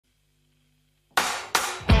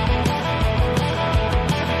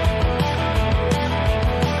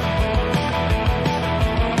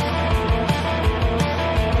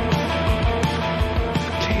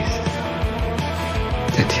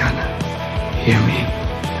Hear me.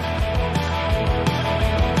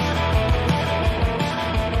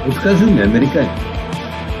 Скажи мне, американец,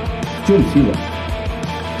 в чем сила?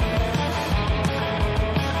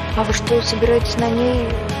 А вы что, собираетесь на ней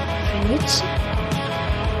жениться?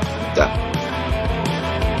 Да.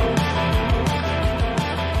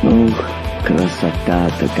 Ух,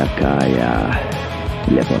 красота-то какая!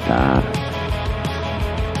 Лепота!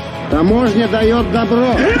 Таможня дает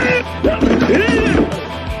добро!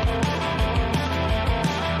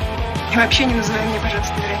 И вообще не называй меня,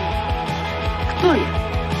 пожалуйста, Вероникой. Кто я?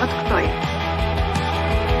 Вот кто я?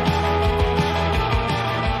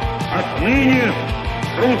 Отныне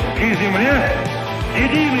в русской земле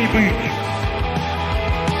единый быть.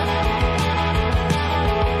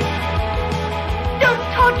 Don't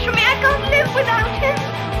torture me, I can't live without him.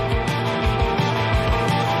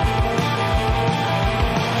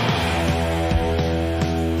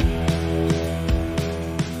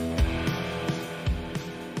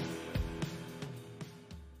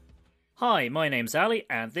 Hi, my name's Ali,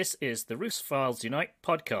 and this is the Russophiles Unite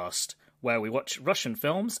podcast, where we watch Russian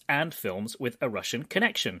films and films with a Russian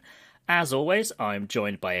connection. As always, I'm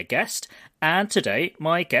joined by a guest, and today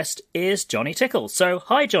my guest is Jonny Tickle. So,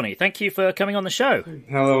 hi Jonny, thank you for coming on the show.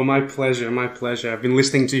 Hello, my pleasure, my pleasure. I've been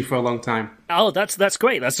listening to you for a long time. Oh, that's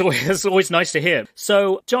great. That's always nice to hear.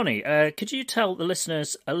 So, Jonny, could you tell the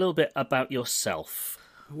listeners a little bit about yourself?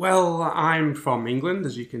 Well, I'm from England,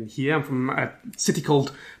 as you can hear. I'm from a city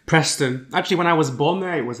called Preston. Actually, when I was born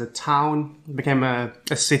there, it was a town. It became a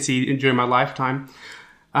city during my lifetime.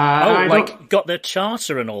 Got the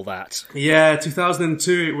charter and all that? Yeah,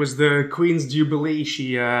 2002, it was the Queen's Jubilee.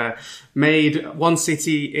 She made one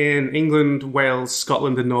city in England, Wales,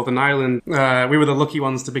 Scotland and Northern Ireland. We were the lucky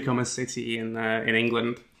ones to become a city in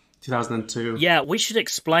England. 2002. Yeah, we should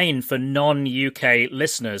explain for non-UK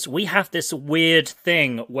listeners. We have this weird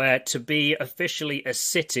thing where to be officially a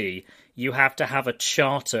city, you have to have a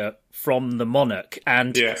charter from the monarch.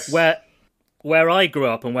 And yes. Where I grew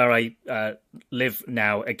up and where I live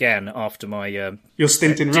now again after my... Your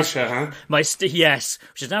stint in Russia, huh? Yes,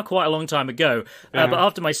 which is now quite a long time ago. But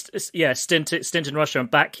after my stint in Russia,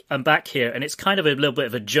 I'm back here, and it's kind of a little bit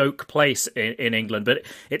of a joke place in England, but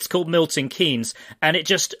it's called Milton Keynes, and it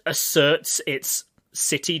just asserts its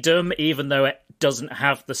citydom, even though it doesn't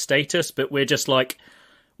have the status, but we're just like...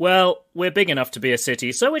 Well, we're big enough to be a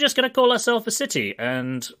city, so we're just going to call ourselves a city,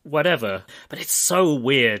 and whatever. But it's so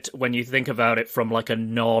weird when you think about it from, like, a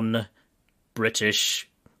non-British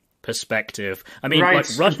perspective. I mean,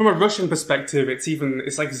 right. Like, from a Russian perspective, it's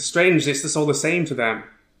strange, it's just all the same to them.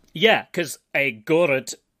 Yeah, because a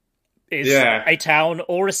gorod is a town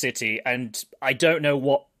or a city, and I don't know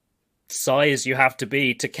what size you have to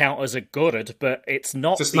be to count as a gorod, but it's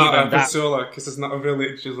not just even not a that... Vasula, because it's not a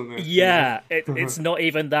village, isn't it? Yeah, it's not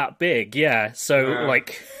even that big,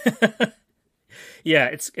 like... Yeah,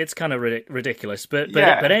 it's kind of ridiculous, but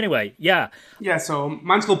anyway, yeah. Yeah, so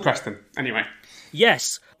mine's called Preston, anyway.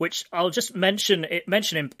 Yes, which I'll just mention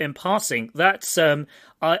in passing. That's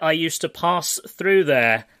I used to pass through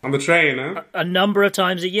there on the train, huh? A number of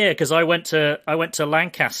times a year because I went to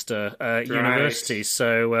Lancaster University.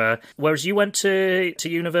 So whereas you went to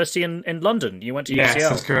university in London, you went to UCL. Yes,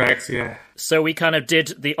 that's correct. Yeah. So we kind of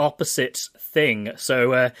did the opposite thing.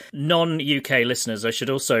 So non-UK listeners, I should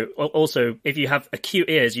also if you have acute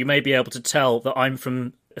ears, you may be able to tell that I'm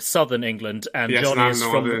from southern England and Jonny is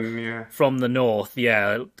from the north.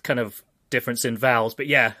 Yeah, kind of difference in vowels, but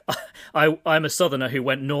yeah, I'm a southerner who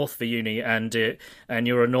went north for uni, and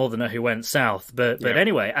you're a northerner who went south. But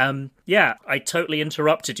anyway, I totally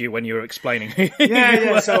interrupted you when you were explaining.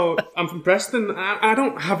 So I'm from Preston. I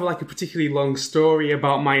don't have like a particularly long story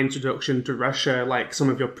about my introduction to Russia, like some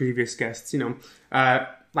of your previous guests. You know,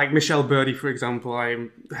 like Michelle Birdie, for example.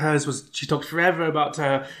 She talked forever about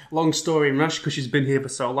her long story in Russia because she's been here for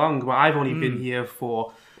so long. But I've only been here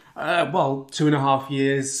for 2.5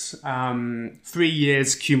 years, 3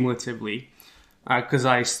 years cumulatively, because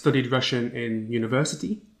I studied Russian in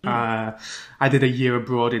university. I did a year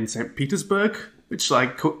abroad in St. Petersburg, which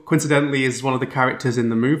like coincidentally is one of the characters in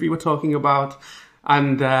the movie we're talking about.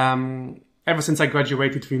 And ever since I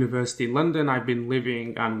graduated from university in London, I've been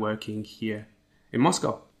living and working here in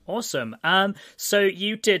Moscow. Awesome. So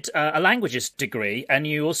you did a languages degree, and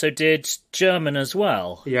you also did German as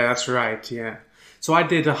well. Yeah, that's right. Yeah. So I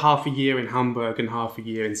did a half a year in Hamburg and half a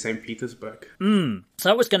year in St. Petersburg. So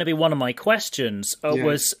that was going to be one of my questions. I'm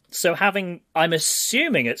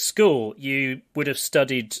assuming at school you would have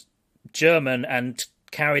studied German and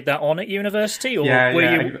carried that on at university? Or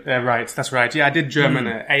right, that's right. Yeah, I did German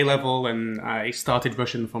at A-level and I started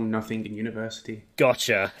Russian from nothing in university.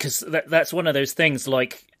 Gotcha. Because that's one of those things,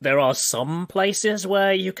 like, there are some places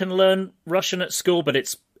where you can learn Russian at school, but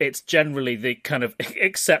it's generally the kind of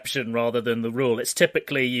exception rather than the rule. It's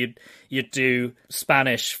typically you'd do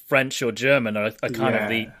Spanish, French, or German are kind of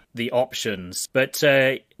the options. But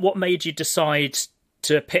what made you decide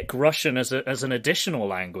to pick Russian as an additional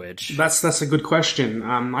language? That's a good question.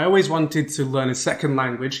 I always wanted to learn a second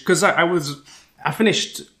language because I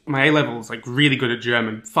finished my A-levels like really good at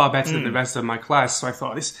German, far better than the rest of my class. So I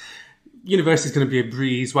thought, this university's going to be a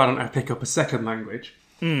breeze. Why don't I pick up a second language?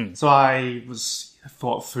 So I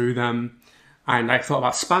thought through them, and I thought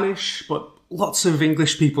about Spanish, but lots of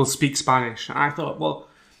English people speak Spanish. And I thought, well,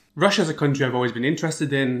 Russia's a country I've always been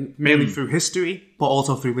interested in, mainly through history, but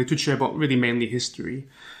also through literature, but really mainly history.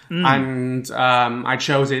 And I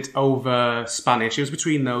chose it over Spanish. It was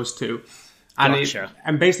between those two. And, Gotcha.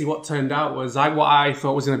 And basically what turned out was what I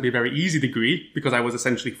thought was going to be a very easy degree, because I was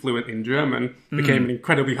essentially fluent in German, became an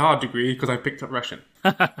incredibly hard degree because I picked up Russian.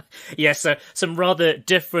 Yes, some rather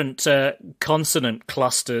different consonant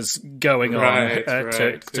clusters going on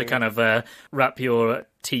to kind of wrap your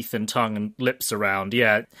teeth and tongue and lips around.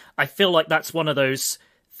 Yeah, I feel like that's one of those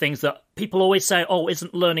things that people always say, oh,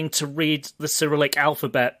 isn't learning to read the Cyrillic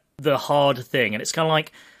alphabet the hard thing? And it's kind of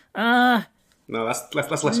like, no,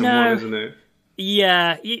 that's lesson one, isn't it?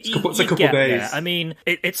 Yeah, it's a couple days. There. I mean,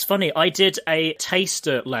 it's funny. I did a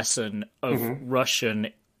taster lesson of Russian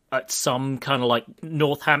at some kind of like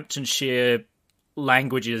Northamptonshire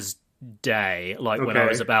languages day, like when I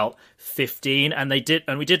was about 15, and we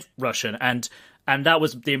did Russian, and that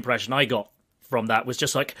was the impression I got from that, was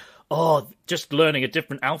just like, oh, just learning a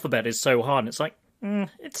different alphabet is so hard. And it's like,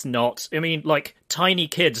 it's not. I mean, like, tiny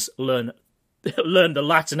kids learn the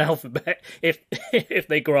Latin alphabet if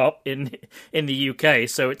they grow up in the UK,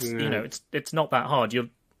 so it's it's not that hard. You're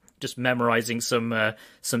just memorizing some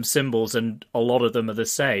symbols, and a lot of them are the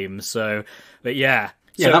same. So, but that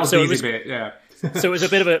was the easy bit. Yeah. So it was a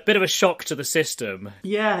bit of a shock to the system.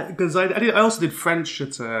 Yeah, because I also did French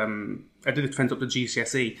at I did French up to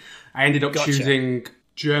GCSE. I ended up choosing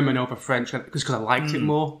German over French because I liked it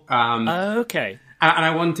more. Okay. And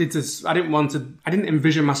I didn't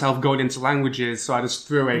envision myself going into languages, so I just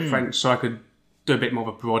threw away French so I could do a bit more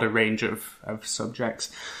of a broader range of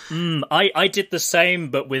subjects. I did the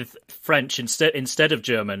same, but with French instead of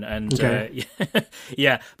German, and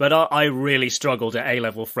but I really struggled at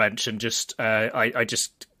A-level French, and just I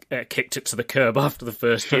just kicked it to the curb after the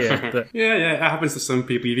first year. But yeah, it happens to some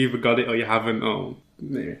people. You've either got it or you haven't. Or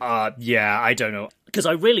maybe. I don't know, because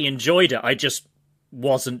I really enjoyed it. I just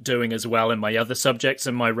wasn't doing as well in my other subjects,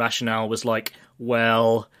 and my rationale was like,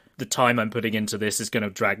 well, the time I'm putting into this is going to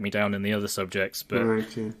drag me down in the other subjects. But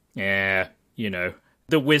yeah, the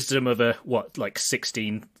wisdom of a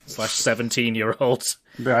 16/17-year-old.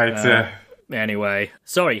 Right. Anyway,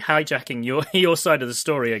 sorry, hijacking your side of the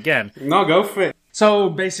story again. No, go for it. So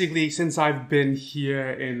basically, since I've been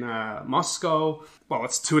here in Moscow, well,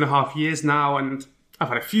 it's 2.5 years now, and I've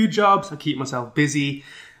had a few jobs. I keep myself busy.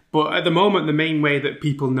 But at the moment, the main way that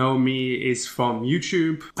people know me is from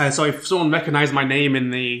YouTube. So if someone recognised my name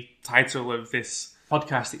in the title of this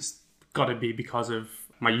podcast, it's got to be because of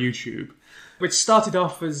my YouTube. Which started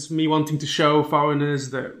off as me wanting to show foreigners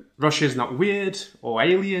that Russia's not weird or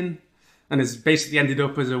alien, and has basically ended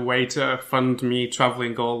up as a way to fund me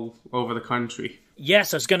travelling all over the country.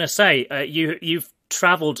 Yes, I was going to say, you've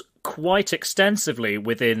travelled quite extensively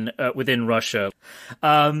within Russia.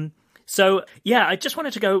 So, yeah, I just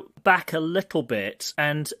wanted to go back a little bit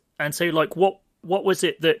and say, like, what was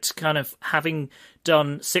it that kind of, having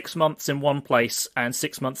done 6 months in one place and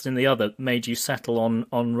 6 months in the other, made you settle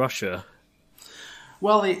on Russia?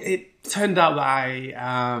 Well, it turned out that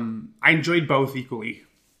I enjoyed both equally,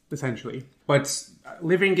 essentially. But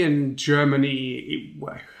living in Germany, it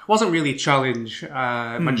wasn't really a challenge.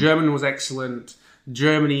 My German was excellent.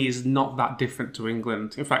 Germany is not that different to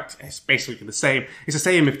England. In fact, it's basically the same. It's the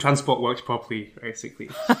same if transport works properly,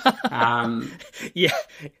 basically. Yeah,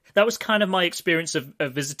 that was kind of my experience of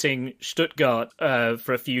visiting Stuttgart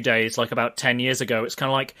for a few days, like about 10 years ago. It's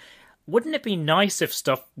kind of like, wouldn't it be nice if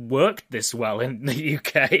stuff worked this well in the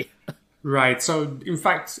UK? Right. So, in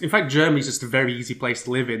fact, Germany's just a very easy place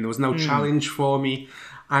to live in. There was no challenge for me.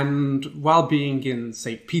 And while being in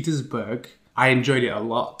St. Petersburg, I enjoyed it a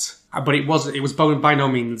lot. But it was by no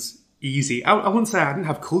means easy. I wouldn't say I didn't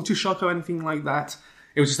have culture shock or anything like that.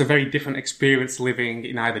 It was just a very different experience living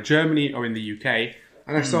in either Germany or in the UK.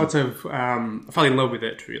 And I sort of fell in love with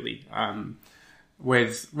it, really.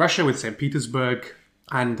 With Russia, with St. Petersburg.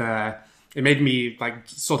 And it made me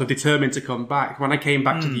sort of determined to come back. When I came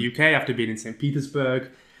back to the UK after being in St. Petersburg,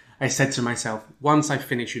 I said to myself, once I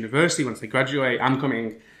finish university, once I graduate, I'm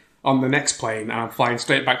coming on the next plane, and I'm flying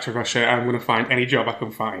straight back to Russia, and I'm going to find any job I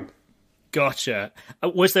can find. Gotcha.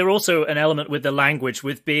 Was there also an element with the language,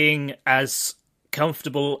 with being as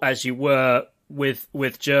comfortable as you were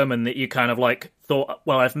with German, that you kind of like thought,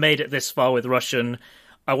 well, I've made it this far with Russian,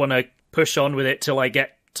 I want to push on with it till I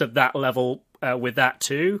get to that level with that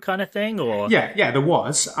too, kind of thing? Or yeah, there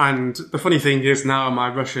was. And the funny thing is now my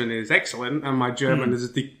Russian is excellent and my German has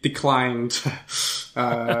declined because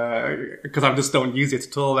I just don't use it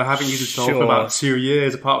at all. I haven't used it at all for about 2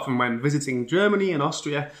 years, apart from when visiting Germany and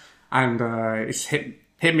Austria. And it's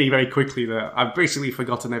hit me very quickly that I've basically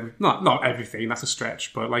forgotten not everything, that's a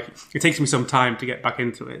stretch, but like it takes me some time to get back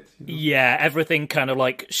into it. You know? Yeah, everything kind of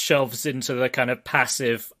like shoves into the kind of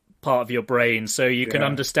passive part of your brain, so you can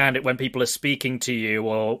understand it when people are speaking to you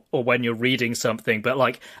or when you're reading something, but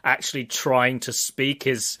like actually trying to speak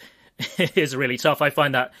is really tough. I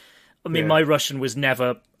find that, my Russian was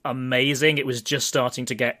never amazing. It was just starting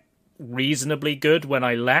to get reasonably good when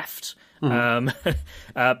I left.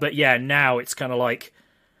 But yeah, now it's kind of like,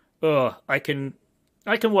 I can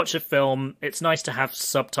watch a film. It's nice to have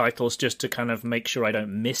subtitles just to kind of make sure I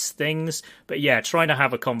don't miss things. But yeah, trying to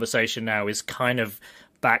have a conversation now is kind of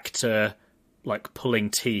back to like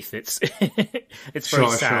pulling teeth. It's very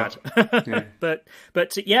sad. Sure. Yeah.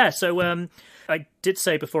 but yeah. So I did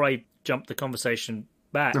say before I jumped the conversation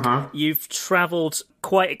back, you've travelled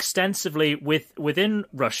quite extensively within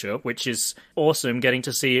Russia, which is awesome, getting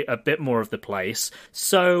to see a bit more of the place.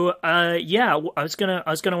 So I was gonna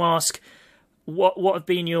ask, what have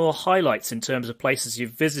been your highlights in terms of places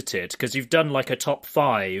you've visited? Because you've done like a top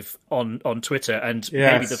 5 on Twitter, and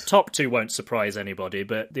maybe the top 2 won't surprise anybody,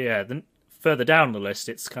 but then further down the list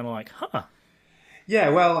it's kind of like, yeah,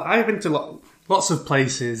 well, I've been to lots of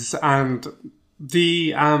places, and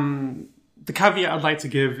the caveat I'd like to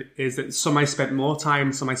give is that some I spent more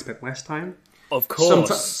time, some I spent less time. Of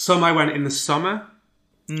course. Some I went in the summer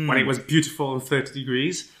when it was beautiful and 30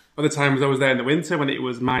 degrees. Other times I was there in the winter when it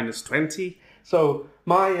was minus 20. So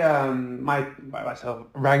my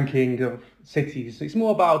ranking of cities, it's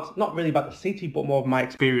more about, not really about the city, but more of my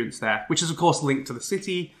experience there, which is of course linked to the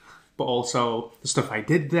city, but also the stuff I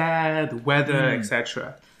did there, the weather,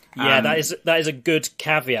 etc. Yeah, that is a good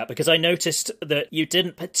caveat, because I noticed that you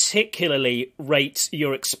didn't particularly rate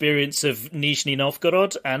your experience of Nizhny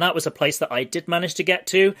Novgorod, and that was a place that I did manage to get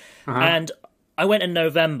to. And I went in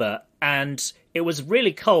November, and it was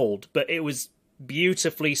really cold, but it was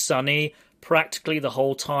beautifully sunny practically the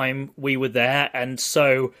whole time we were there, and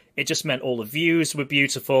so it just meant all the views were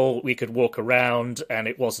beautiful, we could walk around, and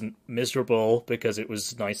it wasn't miserable because it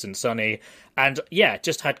was nice and sunny, and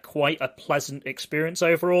just had quite a pleasant experience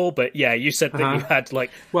overall. But you said that you had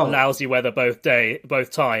lousy weather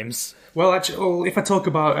both times. Well, actually, if I talk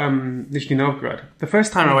about Nizhny Novgorod, the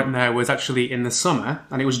first time I went there was actually in the summer,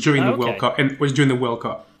 and it was during the World Cup. It was during the World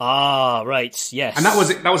Cup. Ah, right, yes, and that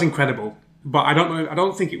was incredible. But I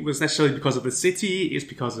don't think it was necessarily because of the city. It's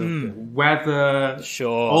because of the weather,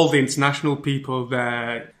 all the international people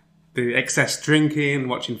there, the excess drinking,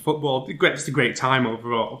 watching football. Just a great time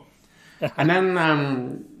overall. And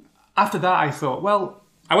then after that, I thought, well,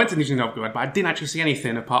 I went to Nizhny Novgorod, but I didn't actually see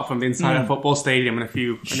anything apart from the inside of a football stadium and a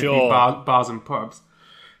few bars and pubs.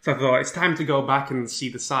 So I thought, it's time to go back and see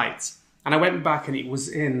the sights. And I went back, and it was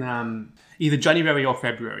in either January or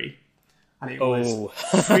February. And it was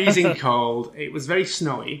freezing cold. It was very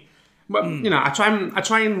snowy. But, I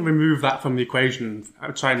try and remove that from the equation. I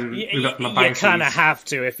try and remove that from my biases. You kind of have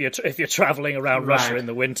to if you're travelling around Russia in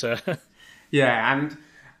the winter. Yeah, and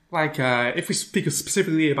if we speak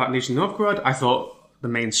specifically about Nizhny Novgorod, I thought the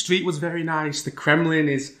main street was very nice. The Kremlin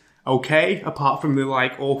is okay, apart from the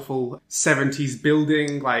awful 70s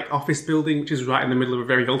building, office building, which is right in the middle of a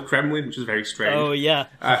very old Kremlin, which is very strange. Oh, yeah.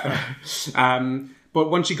 But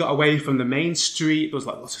once you got away from the main street, there was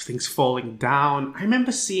lots of things falling down. I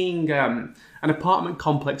remember seeing an apartment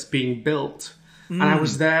complex being built, and I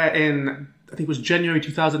was there in, I think it was January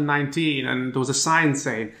 2019, and there was a sign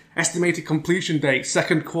saying estimated completion date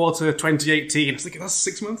second quarter 2018. I was thinking, that's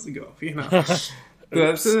 6 months ago, there's I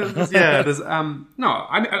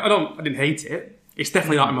didn't hate it. It's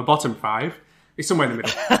definitely not in my bottom 5. It's somewhere in the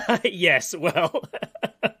middle. Yes, well.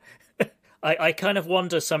 I kind of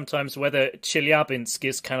wonder sometimes whether Chelyabinsk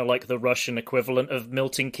is kind of like the Russian equivalent of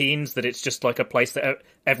Milton Keynes, that it's just like a place that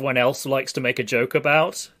everyone else likes to make a joke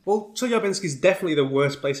about. Well, Chelyabinsk is definitely the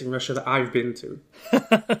worst place in Russia that I've been to.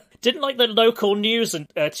 Didn't the local news in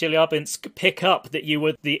Chelyabinsk pick up that you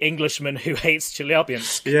were the Englishman who hates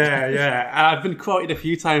Chelyabinsk? Yeah. I've been quoted a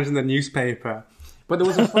few times in the newspaper. But there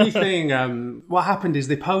was a funny thing. What happened is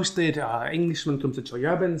they posted, Englishman comes to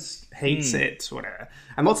Chelyabinsk, hates it, whatever.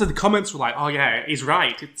 And lots of the comments were like, oh yeah, he's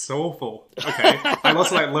right, it's awful. Okay. And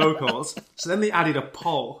lots of like locals. So then they added a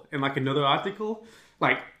poll in like another article.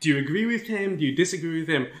 Like, do you agree with him? Do you disagree with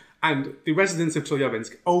him? And the residents of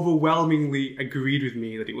Chelyabinsk overwhelmingly agreed with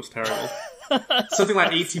me that it was terrible. Something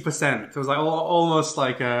like 80%. It was like almost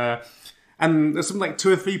like and there's something like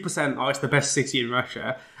 2 or 3%, oh, it's the best city in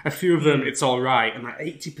Russia. A few of them, it's all right. And like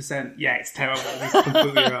 80%, yeah, it's terrible. It's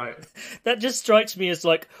completely right. That just strikes me as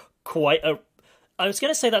like quite a... I was going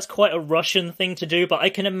to say that's quite a Russian thing to do, but I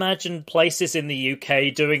can imagine places in the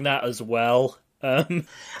UK doing that as well. I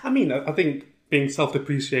mean, I think being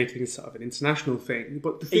self-depreciating is sort of an international thing.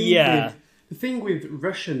 But the thing with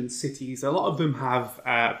Russian cities, a lot of them have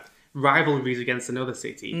rivalries against another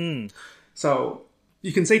city. So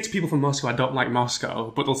you can say to people from Moscow, I don't like Moscow,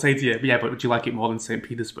 but they'll say to you, yeah, but would you like it more than St.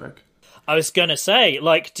 Petersburg? I was going to say,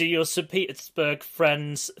 like, do your St. Petersburg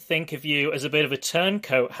friends think of you as a bit of a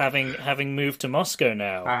turncoat having moved to Moscow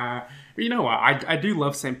now? You know what? I do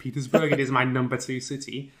love St. Petersburg. It is my number 2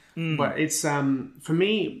 city. But it's, for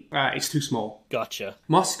me, it's too small. Gotcha.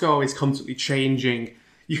 Moscow is constantly changing.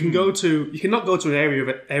 You can you cannot go to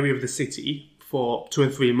an area of the city for 2 or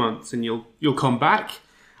 3 months and you'll come back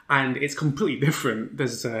and it's completely different.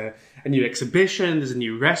 There's a new exhibition, there's a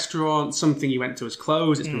new restaurant, something you went to is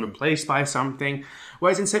closed, it's been replaced by something.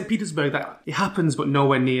 Whereas in St. Petersburg, that it happens, but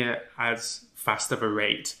nowhere near as fast of a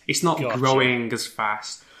rate. It's not growing as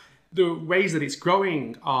fast. The ways that it's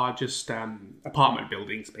growing are just apartment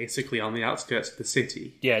buildings, basically, on the outskirts of the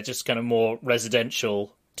city. Yeah, just kind of more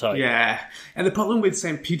residential type. Yeah. And the problem with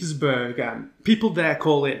St. Petersburg, people there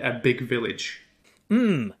call it a big village.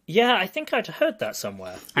 Yeah, I think I'd heard that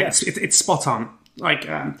somewhere. Yeah. It's spot on. Like,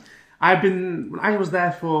 I was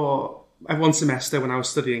there for 1 semester when I was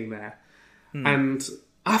studying there. And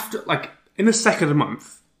after, like, in the second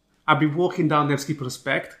month, I'd be walking down Nevsky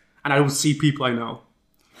Prospect and I would see people I know.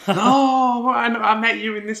 Oh, I met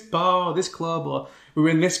you in this bar or this club, or we were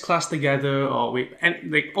in this class together, or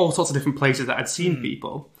like all sorts of different places that I'd seen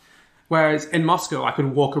people. Whereas in Moscow, I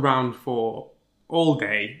could walk around for all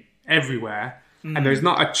day, everywhere, and there's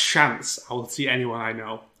not a chance I will see anyone I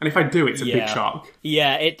know. And if I do, it's a big shock.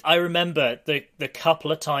 Yeah, I remember the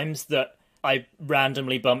couple of times that I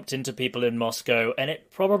randomly bumped into people in Moscow, and it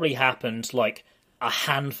probably happened like a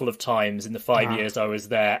handful of times in the 5 years I was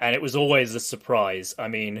there, and it was always a surprise. I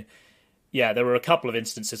mean, yeah, there were a couple of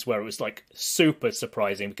instances where it was like super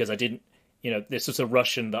surprising because I didn't, this was a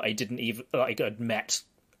Russian that I didn't even, like, I'd met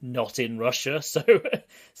not in Russia, so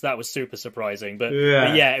that was super surprising. But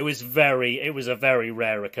yeah, it was a very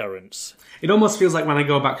rare occurrence. It almost feels like when I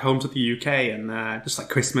go back home to the UK and just like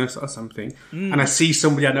Christmas or something, and I see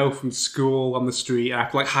somebody I know from school on the street, and I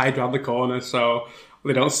have to like hide around the corner, so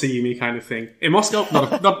they don't see me, kind of thing. In Moscow,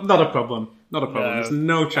 not a problem. Not a problem. No, there's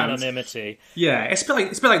no chance. Anonymity. Yeah, it's a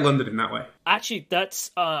bit like London in that way. Actually, that's.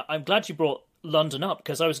 I'm glad you brought London up,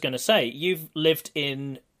 because I was going to say you've lived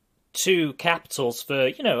in 2 capitals for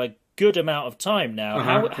a good amount of time now.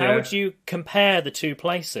 How would you compare the 2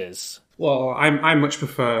 places? Well, I much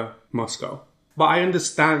prefer Moscow, but I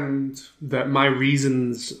understand that my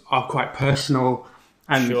reasons are quite personal,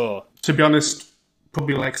 and to be honest,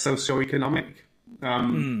 probably like socioeconomic.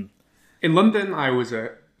 In London, I was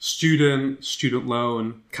a student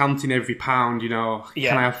loan, counting every pound,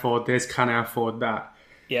 can I afford this, can I afford that?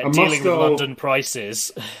 Yeah, and dealing with London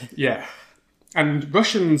prices. Yeah. And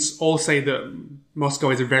Russians all say that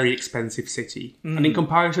Moscow is a very expensive city. And in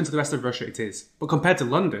comparison to the rest of Russia, it is. But compared to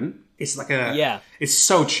London, it's like it's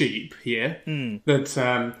so cheap here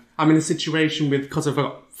that I'm in a situation because I've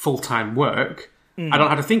got full-time work, I don't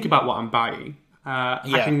have to think about what I'm buying.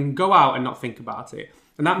 I can go out and not think about it.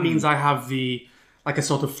 And that means I have a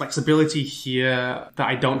sort of flexibility here that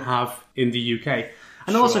I don't have in the UK.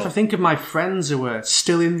 And also, if I think of my friends who are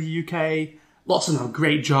still in the UK, lots of them have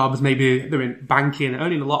great jobs, maybe they're in banking,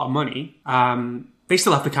 earning a lot of money, they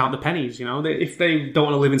still have to count the pennies, if they don't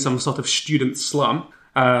want to live in some sort of student slum,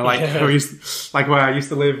 where I used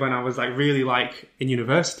to live when I was really in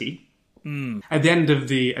university. At the end of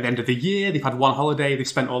the year, they've had one holiday, they've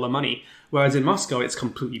spent all their money. Whereas in Moscow, it's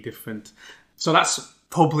completely different. So that's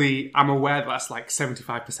probably, I'm aware that's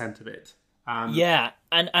 75% of it. Yeah,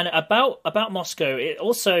 and about Moscow, it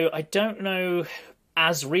also, I don't know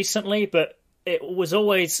as recently, but it was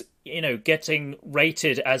always, getting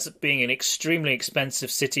rated as being an extremely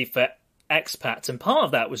expensive city for expats. And part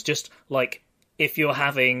of that was just if you're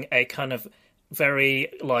having a kind of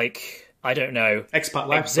very I don't know, expat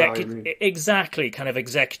lifestyle. Exactly, kind of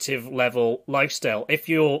executive level lifestyle. If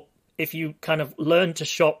you kind of learn to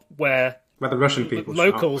shop where where the Russian people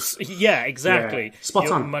locals. shop. Yeah, exactly. Yeah. Spot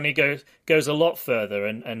Your on. money goes a lot further,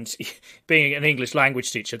 and being an English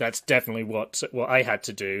language teacher, that's definitely what I had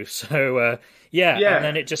to do. So yeah, and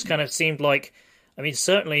then it just kind of seemed like, I mean,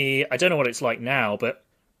 certainly I don't know what it's like now, but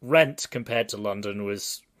rent compared to London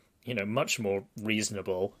was, much more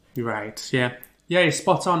reasonable. Right. Yeah. Yeah, you're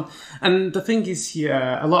spot on. And the thing is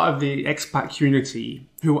here, a lot of the expat community,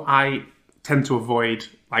 who I tend to avoid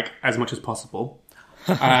like as much as possible,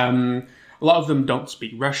 a lot of them don't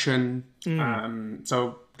speak Russian,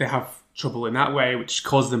 so they have trouble in that way, which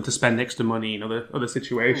causes them to spend extra money in other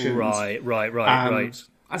situations. Right.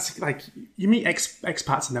 That's like, you meet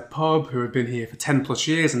expats in a pub who have been here for 10 plus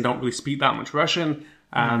years and don't really speak that much Russian,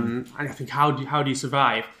 and I think, how do you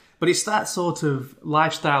survive? But it's that sort of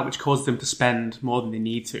lifestyle which causes them to spend more than they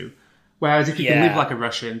need to. Whereas if you can live like a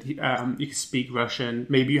Russian, you can speak Russian,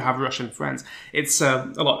 maybe you have Russian friends. It's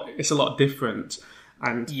a lot different.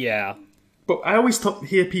 And but I always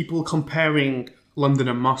hear people comparing London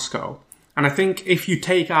and Moscow, and I think if you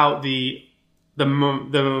take out the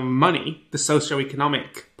money, the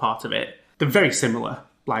socioeconomic part of it, they're very similar.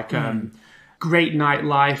 Like great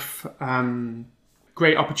nightlife,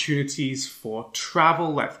 great opportunities for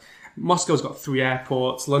travel. Like Moscow's got 3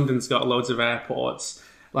 airports, London's got loads of airports.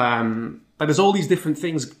 But there's all these different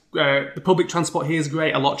things. The public transport here is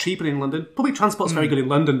great, a lot cheaper than in London. Public transport's very good in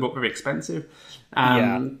London, but very expensive.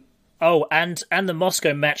 Oh, and the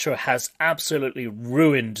Moscow metro has absolutely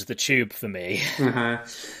ruined the tube for me.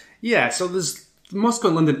 Yeah, so Moscow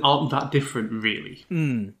and London aren't that different, really.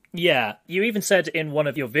 Yeah, you even said in one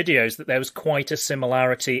of your videos that there was quite a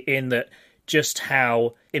similarity in that just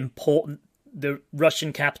how important the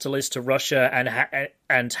Russian capital is to Russia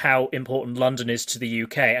and how important London is to the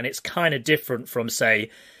UK. And it's kind of different from, say,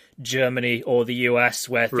 Germany or the US,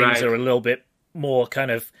 where things are a little bit more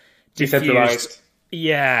kind of diffused.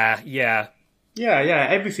 Yeah.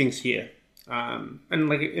 Everything's here. And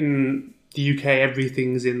like in the UK,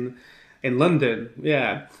 everything's in London.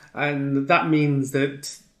 Yeah. And that means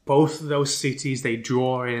that both of those cities, they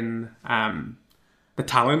draw in the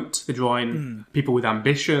talent, they draw in people with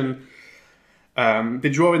ambition. They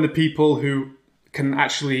draw in the people who can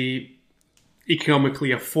actually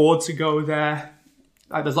economically afford to go there.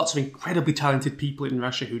 There's lots of incredibly talented people in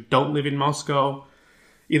Russia who don't live in Moscow,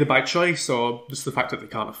 either by choice or just the fact that they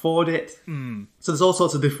can't afford it. So there's all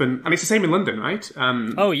sorts of different... And it's the same in London, right?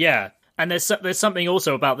 Oh, yeah. And there's something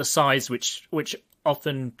also about the size which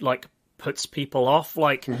often, like, puts people off.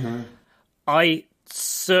 Like, I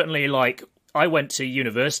certainly, like... I went to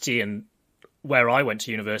university, and where I went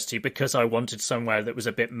to university because I wanted somewhere that was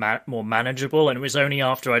a bit more manageable, and it was only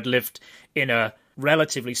after I'd lived in a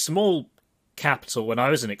relatively small capital when I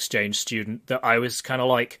was an exchange student that I was kind of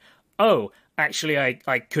like, oh, actually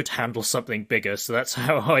I could handle something bigger. So that's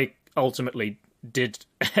how I ultimately did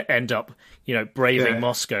end up, braving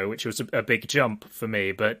Moscow, which was a big jump for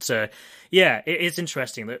me. But it is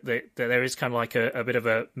interesting that there is kind of like a bit of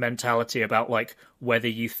a mentality about like whether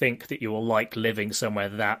you think that you will like living somewhere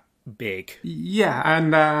that big. Yeah,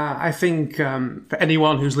 and I think for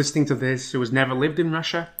anyone who's listening to this who has never lived in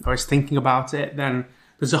Russia or is thinking about it, then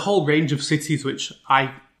there's a whole range of cities which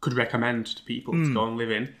I could recommend to people to go and live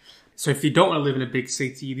in. So if you don't want to live in a big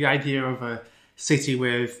city, the idea of a city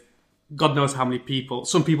with God knows how many people,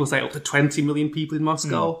 some people say up to 20 million people in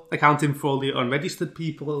Moscow, accounting for all the unregistered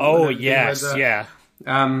people. Oh, yes, yeah.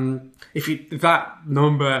 If that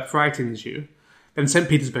number frightens you, then St.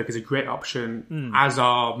 Petersburg is a great option, as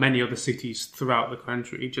are many other cities throughout the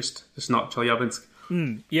country, just not Chelyabinsk.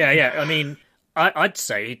 Yeah. I mean, I'd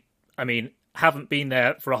say, haven't been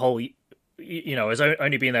there for a whole, has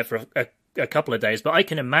only been there for a couple of days, but I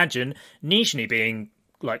can imagine Nizhny being,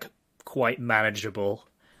 like, quite manageable.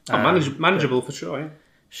 Manageable for sure, yeah.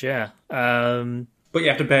 Sure. But you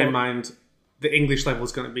have to bear in mind the English level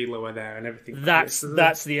is going to be lower there and everything. That's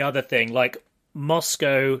the other thing. Like,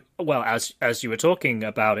 Moscow, well, as you were talking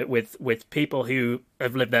about it, with people who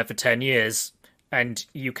have lived there for 10 years, and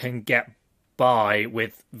you can get by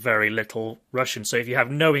with very little Russian. So if you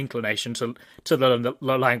have no inclination to learn the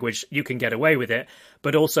language, you can get away with it.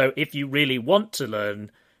 But also, if you really want to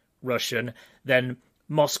learn Russian, then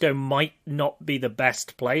Moscow might not be the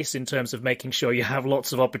best place in terms of making sure you have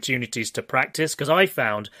lots of opportunities to practice, because I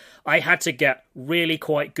found I had to get really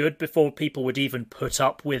quite good before people would even put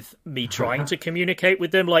up with me trying to communicate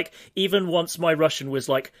with them. Like, even once my Russian was,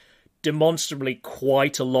 like, demonstrably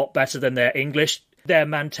quite a lot better than their English, their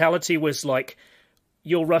mentality was like,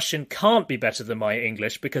 your Russian can't be better than my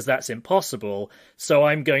English because that's impossible, so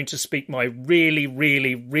I'm going to speak my really,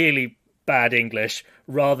 really, really bad English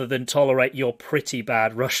rather than tolerate your pretty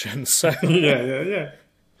bad Russian. So yeah.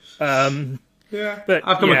 Yeah, but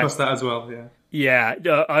I've come across that as well. Yeah. Yeah.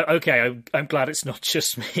 Okay. I'm glad it's not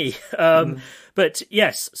just me. But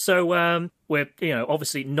yes. So we're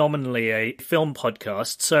obviously nominally a film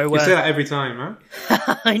podcast. So you say that every time,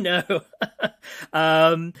 huh? I know.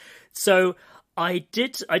 So I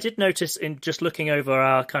did notice in just looking over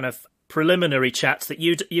our kind of preliminary chats that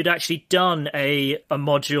you'd actually done a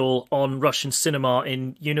module on Russian cinema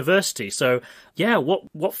in university. So yeah,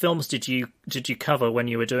 what films did you cover when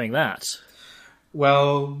you were doing that?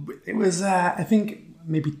 Well, it was I think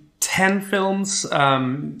maybe 10 films,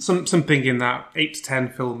 something in that 8 to 10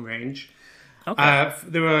 film range. Okay.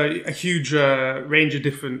 There were a huge range of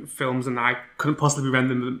different films, and I couldn't possibly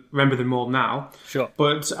remember them all now. Sure.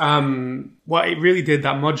 But what it really did,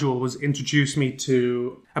 that module, was introduce me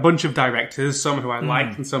to a bunch of directors, some who I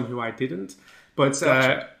liked and some who I didn't. But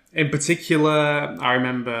gotcha. In particular, I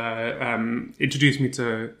remember introduced me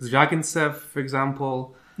to Zvyagintsev, for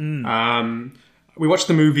example. We watched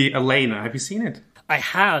the movie Elena. Have you seen it? I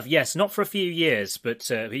have, yes. Not for a few years, but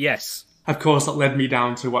yes. Of course, that led me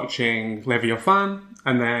down to watching Leviathan,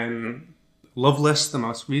 and then Loveless, the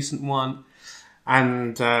most recent one.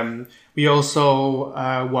 And we also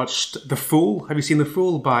watched The Fool. Have you seen The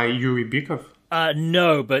Fool by Yuri Bykov?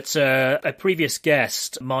 No, but a previous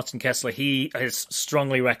guest, Martin Kessler, he has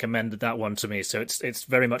strongly recommended that one to me, so it's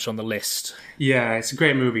very much on the list. Yeah, it's a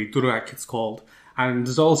great movie. Durak, it's called. And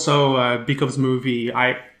there's also Bykov's movie.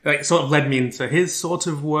 It sort of led me into his sort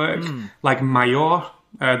of work, like Mayor,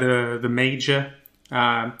 the Major,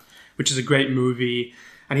 which is a great movie.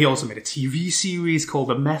 And he also made a TV series called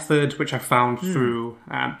The Method, which I found through.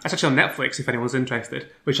 It's actually on Netflix if anyone's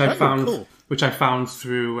interested. Which I found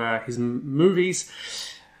through his movies.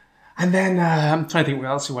 And then I'm trying to think what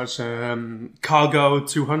else he watched. Cargo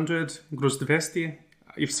 200, Grozd.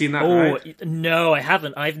 You've seen that, right? No, I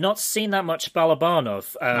haven't. I've not seen that much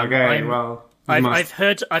Balabanov. Okay, well, I've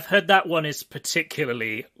heard that one is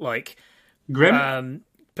particularly grim.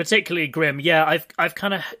 Particularly grim. Yeah, I've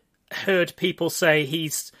kind of heard people say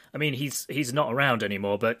he's not around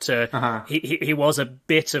anymore, but he was a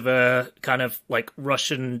bit of a kind of like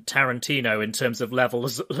Russian Tarantino in terms of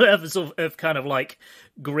levels of kind of like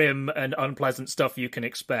grim and unpleasant stuff you can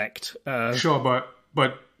expect. Sure,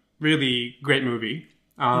 but really great movie.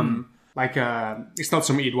 It's not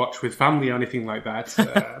something you'd watch with family or anything like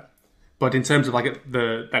that. But in terms of like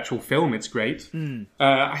the actual film, it's great.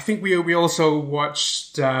 I think we also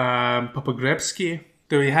watched Popogrebsky.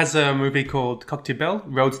 He has a movie called Koktebel,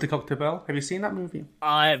 Roads to Koktebel. Have you seen that movie?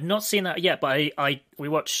 I have not seen that yet, but we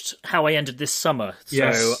watched How I Ended This Summer. So,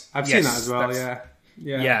 yes, I've seen that as well.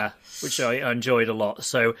 Yeah, which I enjoyed a lot.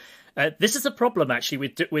 So this is a problem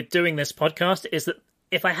actually with doing this podcast, is that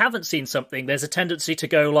if I haven't seen something, there's a tendency to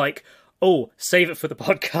go like, oh, save it for the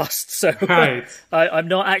podcast. So right. I'm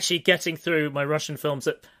not actually getting through my Russian films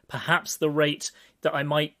at perhaps the rate that I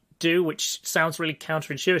might do, which sounds really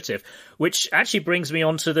counterintuitive, which actually brings me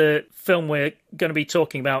on to the film we're going to be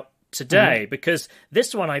talking about today, because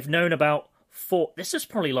this one I've known about this is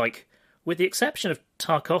probably like, with the exception of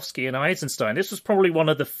Tarkovsky and Eisenstein, this was probably one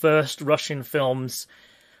of the first Russian films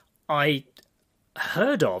I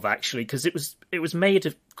heard of, actually, because it was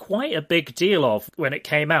made quite a big deal of when it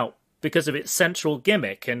came out because of its central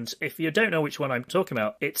gimmick. And if you don't know which one I'm talking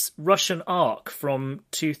about, it's Russian Ark from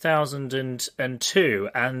 2002,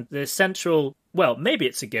 and the central, well, maybe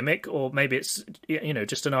it's a gimmick or maybe it's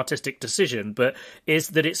just an artistic decision, but is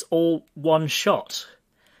that it's all one shot.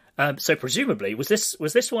 So presumably, was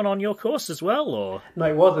this one on your course as well, or? No,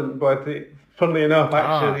 it wasn't. But funnily enough, I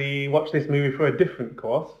actually watched this movie for a different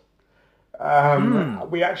course.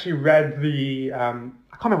 We actually read the I can't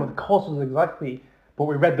remember what the course was exactly, but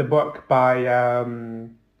we read the book by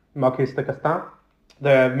Marquis de Castan,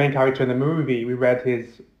 the main character in the movie. We read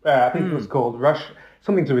his I think it was called Rush,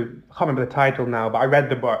 something to do with, I can't remember the title now, but I read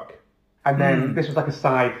the book, and then this was like a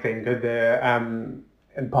side thing of the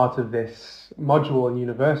and part of this module in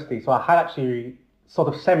university. So I had actually sort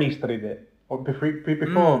of semi-studied it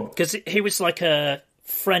before. Because he was like a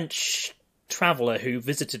French traveller who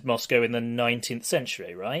visited Moscow in the 19th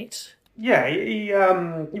century, right? Yeah, he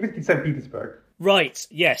visited St. Petersburg. Right,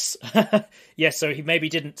 yes. Yes, so he maybe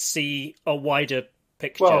didn't see a wider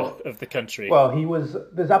picture of the country. Well,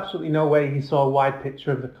 there's absolutely no way he saw a wide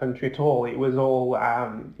picture of the country at all. It was all,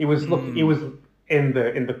 he was in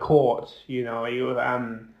the court,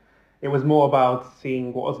 it was more about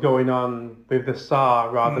seeing what was going on with the Tsar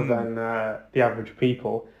rather than the average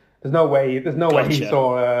people. There's no way he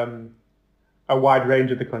saw a wide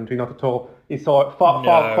range of the country, not at all. He saw it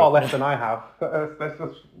far less than I have. Let's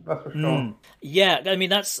just That's for sure. Yeah, I mean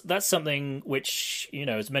that's something which, you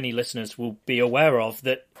know, as many listeners will be aware of,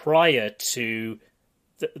 that prior to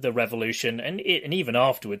the revolution and even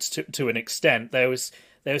afterwards, to an extent, there was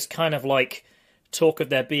kind of like talk of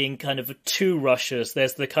there being kind of two Russias.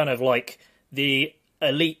 There's the kind of like the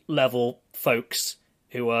elite level folks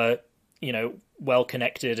who are, you know, well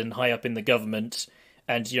connected and high up in the government,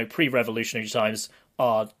 and, you know, pre-revolutionary times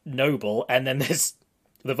are noble, and then there's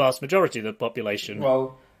the vast majority of the population.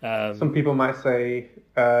 Well, some people might say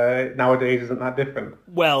nowadays isn't that different.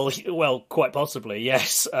 Well, quite possibly,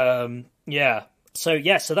 yes. Yeah. So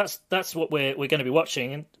that's what we're going to be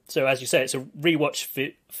watching. And so, as you say, it's a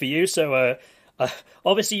rewatch for you. So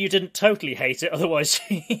obviously you didn't totally hate it, otherwise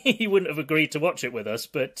you wouldn't have agreed to watch it with us.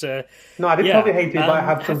 But no, I didn't totally hate it, but I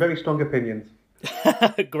have some very strong opinions.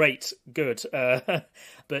 Great, good.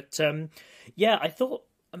 But I thought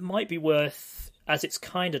it might be worth, as it's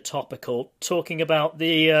kind of topical, talking about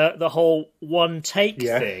the whole one take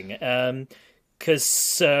thing.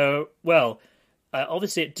 Because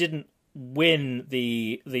obviously it didn't win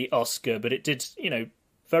the Oscar, but it did, you know,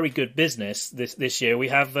 very good business this year. We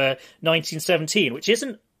have 1917, which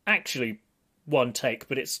isn't actually one take,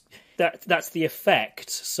 but that's the effect.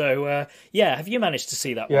 So have you managed to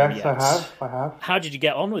see that one yet? Yes, I have. How did you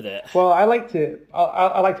get on with it? Well, I liked it.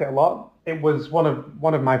 I liked it a lot. It was one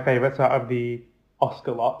of my favourites out of the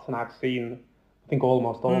Oscar lot, and I've seen, I think,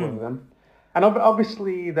 almost all of them. And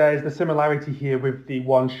obviously there's the similarity here with the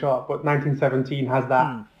one shot, but 1917 has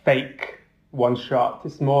that fake one shot.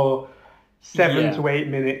 It's more 7 to 8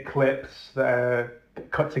 minute clips that are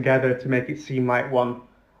cut together to make it seem like one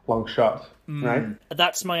long shot, right?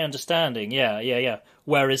 That's my understanding, yeah.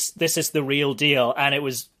 Whereas this is the real deal, and it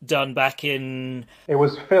was done back in... It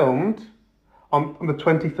was filmed on the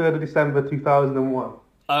 23rd of December 2001.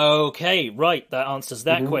 Okay, right, that answers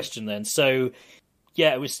that question then. So,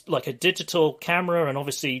 yeah, it was like a digital camera, and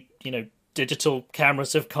obviously, you know, digital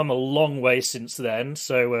cameras have come a long way since then.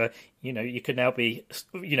 So, you know, you could now be,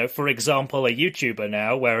 you know, for example, a YouTuber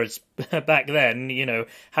now, whereas back then, you know,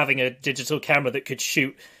 having a digital camera that could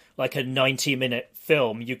shoot like a 90-minute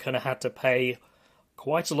film, you kind of had to pay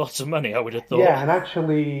quite a lot of money, I would have thought. Yeah, and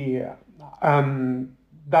actually,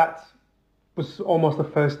 that was almost the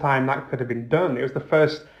first time that could have been done. It was the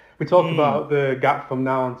first... We talked about the gap from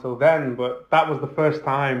now until then, but that was the first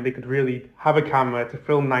time they could really have a camera to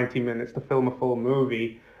film 90 minutes, to film a full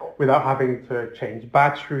movie without having to change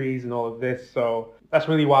batteries and all of this. So that's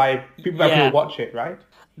really why people actually watch it, right?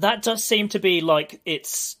 That does seem to be like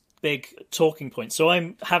its big talking point. So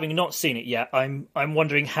I'm, having not seen it yet, I'm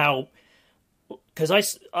wondering how...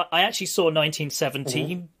 Because I actually saw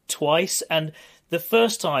 1917 twice, and the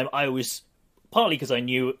first time I was... Partly because I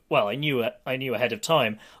knew ahead of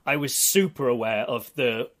time, I was super aware of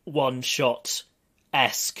the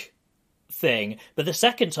one-shot-esque thing. But the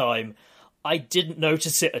second time, I didn't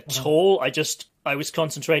notice it at all. I was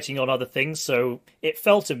concentrating on other things, so it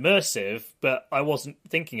felt immersive, but I wasn't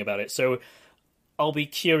thinking about it. So I'll be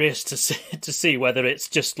curious to see whether it's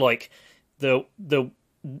just like the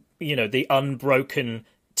unbroken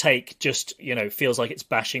take just, you know, feels like it's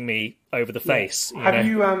bashing me over the face. Have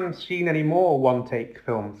you seen any more one-take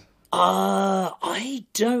films? I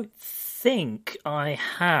don't think I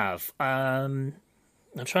have. I'm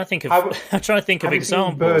trying to think of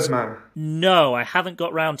examples. Birdman? No, I haven't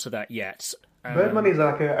got round to that yet. Birdman is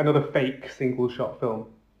like another fake single-shot film.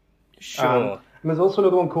 Sure. And there's also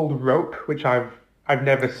another one called Rope, which I've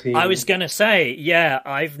never seen. I was going to say,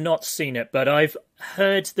 I've not seen it, but I've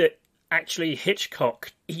heard that actually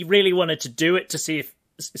Hitchcock, he really wanted to do it to see if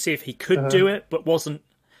he could do it, but wasn't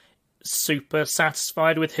super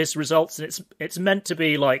satisfied with his results. And it's meant to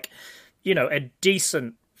be like, you know, a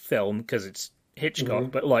decent film because it's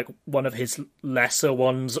Hitchcock, but like one of his lesser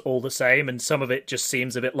ones all the same. And some of it just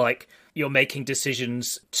seems a bit like you're making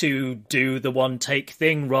decisions to do the one take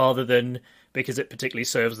thing rather than because it particularly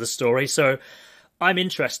serves the story. So I'm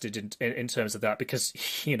interested in terms of that because,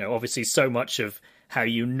 you know, obviously so much of how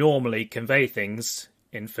you normally convey things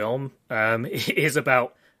in film is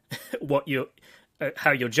about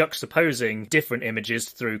how you're juxtaposing different images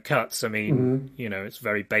through cuts. I mean, you know, it's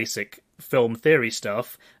very basic film theory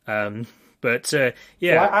stuff. Well,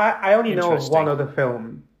 I only know of one other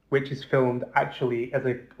film which is filmed actually as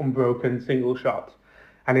an unbroken single shot,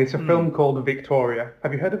 and it's a film called Victoria.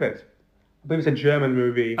 Have you heard of it? I believe it's a German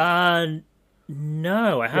movie.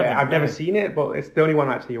 No, I haven't. Yeah, I've never seen it, but it's the only one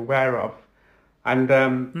I'm actually aware of.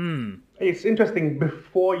 And it's interesting,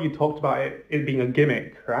 before you talked about it being a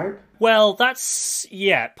gimmick, right? Well, that's,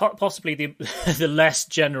 possibly the less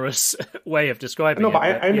generous way of describing it. No, but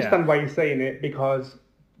I understand why you're saying it, because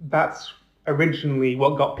that's originally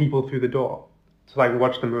what got people through the door to like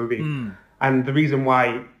watch the movie. And the reason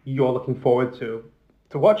why you're looking forward to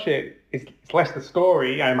watch it is it's less the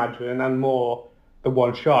story, I imagine, and more the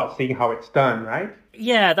one shot, seeing how it's done, right?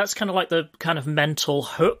 Yeah, that's kind of like the kind of mental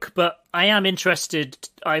hook, but I am interested.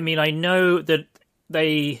 I mean, I know that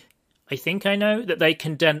I think I know that they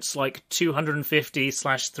condense like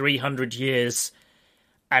 250/300 years,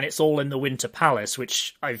 and it's all in the Winter Palace,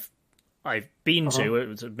 which I've been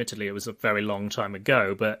to. Admittedly, it was a very long time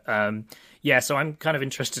ago, but yeah. So I'm kind of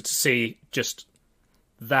interested to see just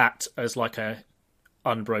that as like a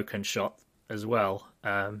unbroken shot as well.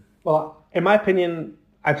 Well, in my opinion,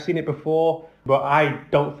 I've seen it before, but I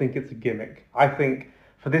don't think it's a gimmick. I think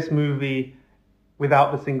for this movie,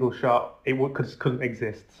 without the single shot, it couldn't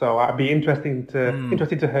exist. So I'd be interested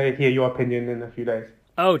to hear your opinion in a few days.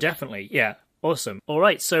 Oh, definitely. Yeah. Awesome. All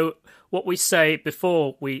right. So what we say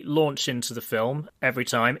before we launch into the film every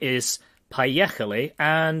time is "Поехали."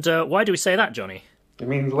 And why do we say that, Johnny? It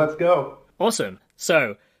means let's go. Awesome.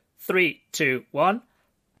 So 3, 2, 1.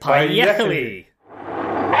 "Поехали."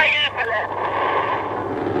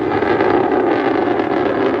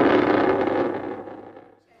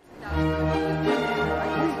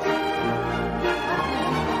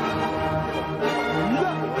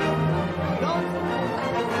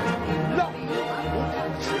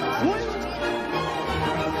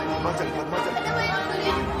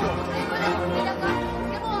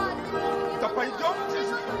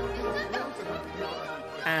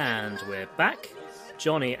 And we're back.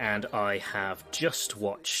 Johnny and I have just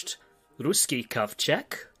watched Ruski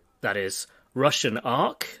Kovchek, that is Russian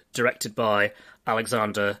Ark, directed by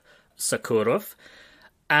Alexander Sokurov.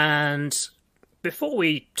 And before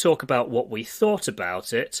we talk about what we thought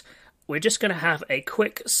about it, we're just going to have a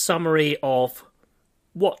quick summary of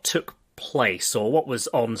what took place or what was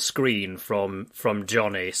on screen from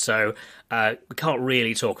Johnny. So we can't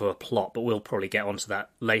really talk of a plot, but we'll probably get onto that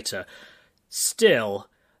later. Still,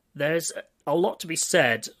 there's a lot to be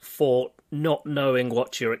said for not knowing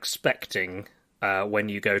what you're expecting when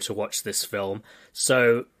you go to watch this film.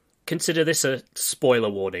 So consider this a spoiler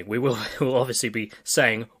warning. We'll obviously be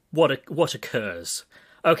saying what occurs.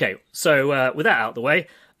 Okay, so with that out of the way,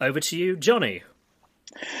 over to you, Johnny.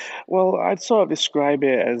 Well, I'd sort of describe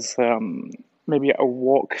it as maybe a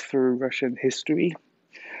walk through Russian history.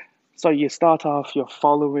 So you start off, you're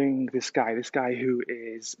following this guy who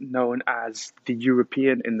is known as the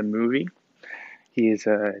European in the movie. He is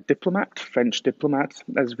a diplomat, French diplomat,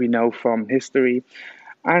 as we know from history.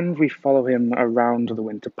 And we follow him around the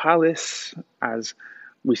Winter Palace as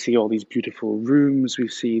we see all these beautiful rooms. We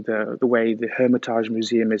see the way the Hermitage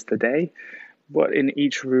Museum is today. But in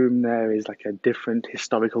each room there is like a different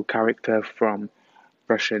historical character from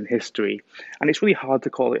Russian history. And it's really hard to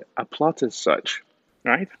call it a plot as such,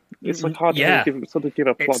 right? It's like hard to give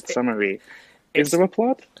a plot summary. Is there a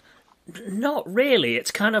plot? Not really.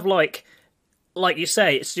 It's kind of like you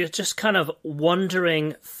say, you're just kind of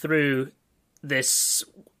wandering through this,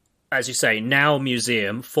 as you say, now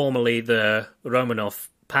museum, formerly the Romanov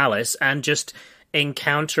Palace, and just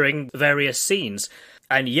encountering various scenes.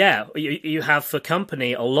 And yeah, you have for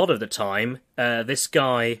company a lot of the time this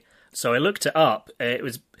guy. So I looked it up.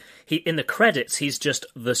 He in the credits. He's just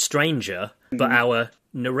the stranger, but our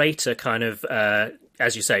narrator kind of,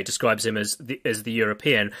 as you say, describes him as the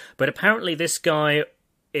European. But apparently, this guy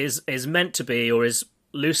is meant to be, or is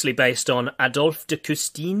loosely based on Adolphe de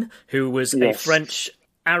Custine, who was a French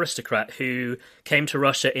aristocrat who came to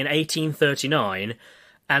Russia in 1839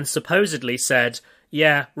 and supposedly said,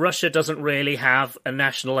 yeah, Russia doesn't really have a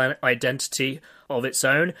national identity of its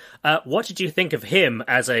own. What did you think of him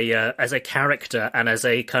as a character and as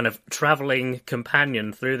a kind of travelling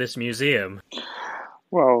companion through this museum?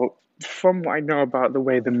 Well, from what I know about the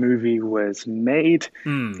way the movie was made,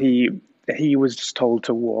 he was just told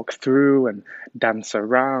to walk through and dance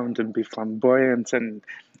around and be flamboyant, and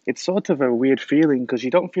it's sort of a weird feeling because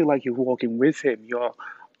you don't feel like you're walking with him, you're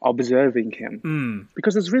observing him.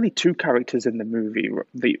 Because there's really two characters in the movie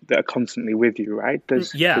that are constantly with you, right?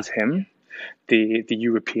 There's him, the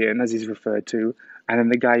European, as he's referred to, and then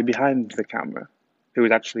the guy behind the camera, who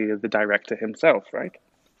is actually the director himself, right?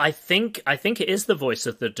 I think it is the voice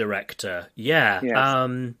of the director. Yeah.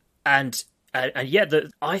 Yes.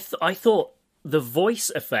 I thought the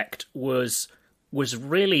voice effect was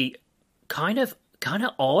really kind of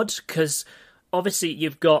odd, because obviously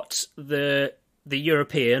you've got the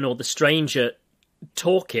European or the stranger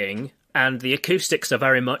talking, and the acoustics are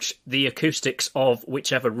very much the acoustics of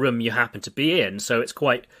whichever room you happen to be in, so it's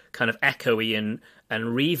quite kind of echoey and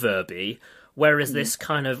reverby, whereas this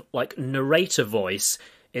kind of like narrator voice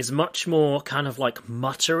is much more kind of like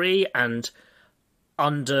muttery and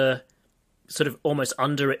almost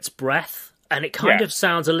under its breath. And it kind of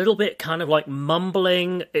sounds a little bit kind of like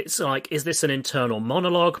mumbling. It's like, is this an internal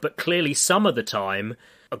monologue? But clearly some of the time,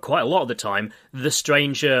 or quite a lot of the time, the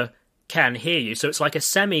stranger can hear you. So it's like a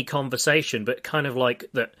semi-conversation, but kind of like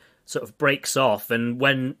that sort of breaks off. And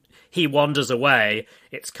when he wanders away,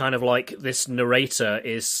 it's kind of like this narrator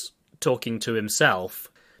is talking to himself.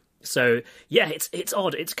 So, yeah, it's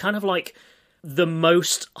odd. It's kind of like the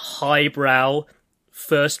most highbrow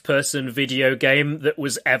first-person video game that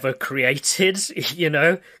was ever created, you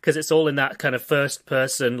know? Because it's all in that kind of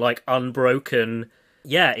first-person, like, unbroken...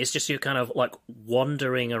 Yeah, it's just you're kind of, like,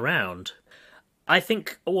 wandering around. I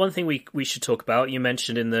think one thing we should talk about, you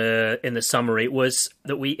mentioned in the summary, was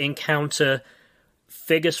that we encounter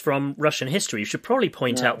figures from Russian history. You should probably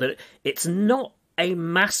point out that it's not a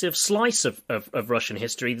massive slice of Russian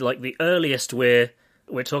history. Like, the earliest we're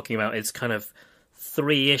talking about is kind of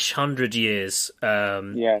 300 years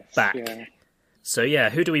back. Yeah. So, yeah,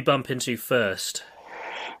 who do we bump into first?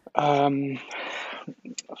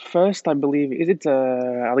 First, I believe, is it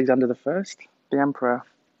Alexander the First, the Emperor?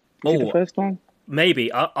 Is he the first one? Maybe.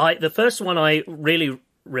 The first one I really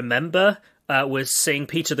remember was seeing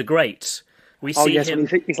Peter the Great. We see him.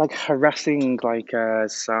 He's like harassing like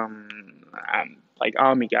some like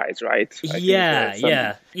army guys, right?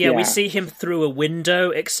 Yeah. We see him through a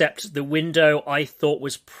window, except the window I thought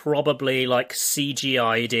was probably like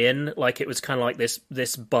CGI'd in, like it was kind of like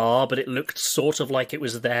this bar, but it looked sort of like it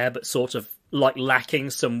was there, but sort of like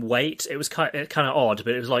lacking some weight. It was kind of odd,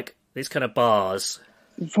 but it was like these kind of bars.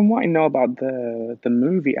 From what I know about the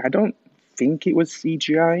movie, I don't think it was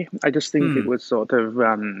CGI. I just think it was sort of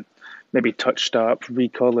maybe touched up,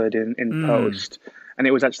 recolored in post, and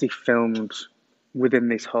it was actually filmed within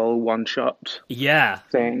this whole one-shot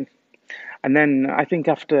thing. And then I think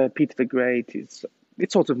after Peter the Great,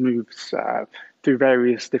 it sort of moves through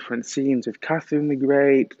various different scenes with Catherine the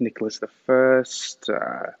Great, Nicholas the First,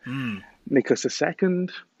 Nicholas II,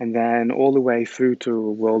 and then all the way through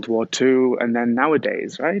to World War II, and then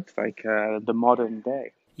nowadays, right? Like the modern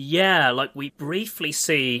day. Yeah, like we briefly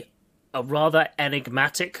see a rather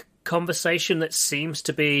enigmatic conversation that seems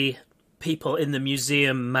to be people in the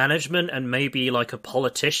museum management and maybe like a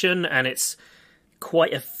politician, and it's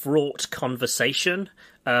quite a fraught conversation.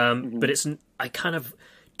 But I kind of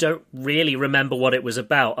don't really remember what it was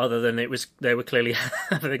about, other than they were clearly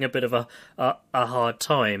having a bit of a hard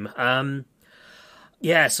time.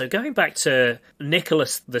 So going back to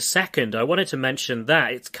Nicholas II, I wanted to mention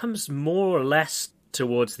that it comes more or less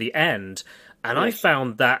towards the end, and I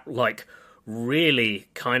found that like really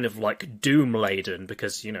kind of like doom laden,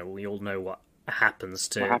 because you know we all know what happens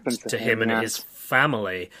to him and his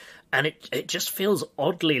family, and it just feels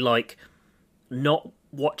oddly like not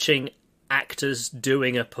watching actors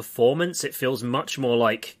doing a performance. It feels much more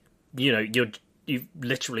like, you know, you've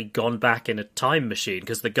literally gone back in a time machine,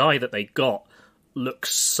 because the guy that they got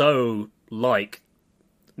looks so like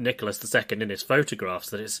Nicholas II in his photographs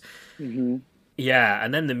that it's yeah.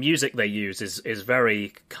 And then the music they use is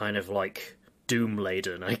very kind of like doom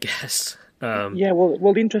laden, I guess. Well,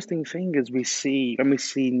 the interesting thing is when we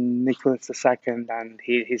see Nicholas II and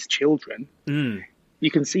his children,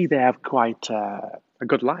 you can see they have quite a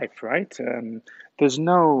good life, right? There's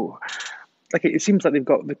no, like, it seems like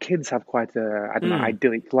the kids have quite a,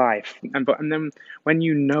 idyllic life. And then when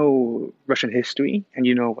you know Russian history and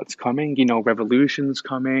you know what's coming, you know revolution's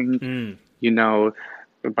coming, you know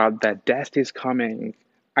about their death is coming,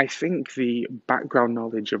 I think the background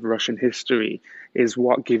knowledge of Russian history is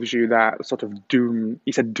what gives you that sort of doom.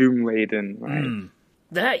 You said doom laden, right?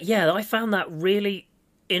 I found that really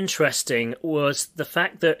interesting, was the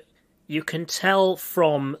fact that you can tell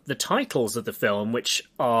from the titles of the film, which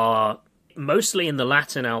are mostly in the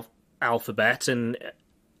Latin alphabet, and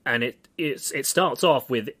it starts off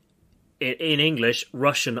with, in English,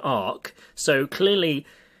 Russian Ark. So clearly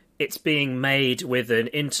it's being made with an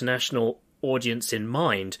international audience in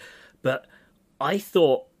mind, but I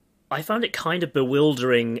found it kind of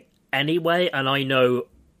bewildering anyway, and I know,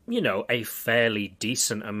 you know, a fairly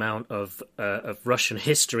decent amount of Russian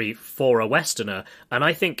history for a Westerner, and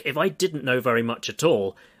I think if I didn't know very much at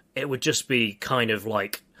all, it would just be kind of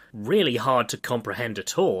like really hard to comprehend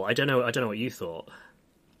at all. I don't know what you thought.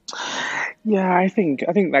 Yeah, I think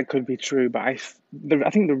that could be true, but I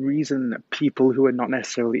think the reason that people who are not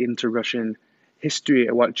necessarily into Russian history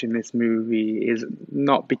are watching this movie is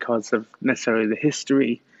not because of necessarily the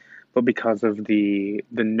history, but because of the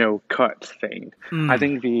no cut thing. I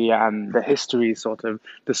think the history sort of,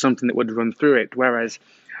 there's something that would run through it, whereas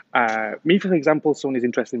Me, for example, someone who's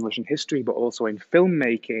interested in Russian history, but also in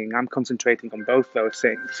filmmaking, I'm concentrating on both those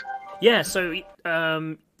things. Yeah, so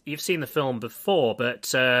you've seen the film before, but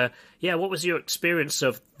what was your experience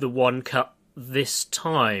of the one cut this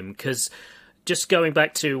time? Because just going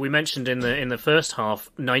back to, we mentioned in the first half,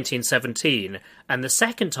 1917, and the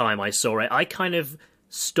second time I saw it, I kind of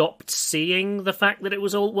stopped seeing the fact that it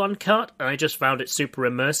was all one cut, and I just found it super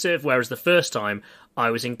immersive, whereas the first time I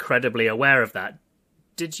was incredibly aware of that.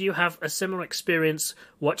 Did you have a similar experience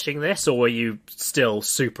watching this, or were you still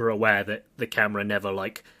super aware that the camera never,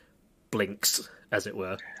 blinks, as it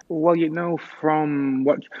were? Well, from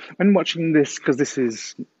when watching this, because this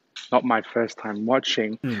is not my first time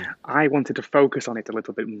watching, I wanted to focus on it a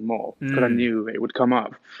little bit more, because I knew it would come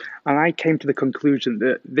up. And I came to the conclusion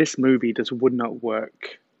that this movie just would not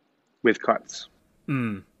work with cuts.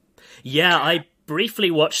 Yeah, I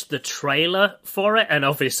briefly watched the trailer for it, and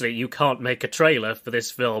obviously you can't make a trailer for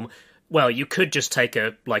this film. Well, you could just take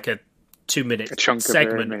a 2-minute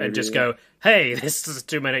segment and just go, hey, this is a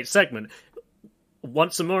 2-minute segment.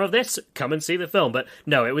 Want some more of this? Come and see the film. But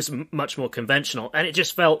no, it was much more conventional, and it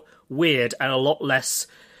just felt weird and a lot less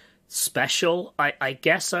special, I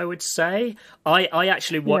guess I would say. I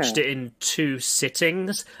actually watched it in 2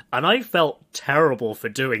 sittings, and I felt terrible for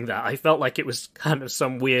doing that. I felt like it was kind of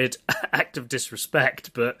some weird act of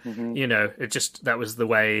disrespect, but, that was the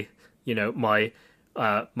way, my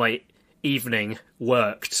evening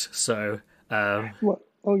worked, so... The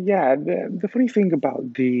funny thing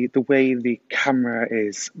about the way the camera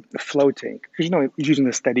is floating, because it's using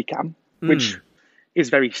the Steadicam, which is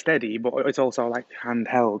very steady, but it's also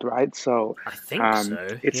handheld, right? So I think so.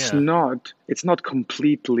 It's not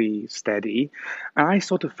completely steady, and I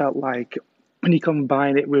sort of felt like when you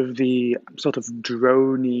combine it with the sort of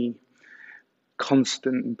droney,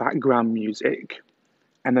 constant background music,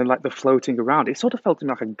 and then the floating around, it sort of felt to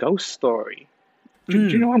me like a ghost story. Do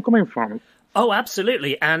you know where I'm coming from? Oh,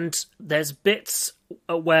 absolutely. And there's bits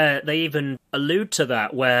where they even allude to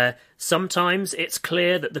that, where sometimes it's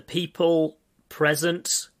clear that the people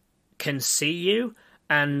present can see you,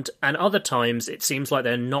 and other times it seems like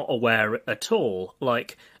they're not aware at all.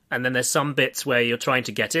 And then there's some bits where you're trying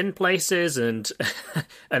to get in places, and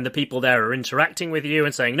and the people there are interacting with you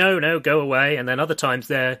and saying, no, go away. And then other times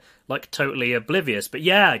they're totally oblivious. But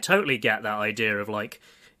yeah, I totally get that idea of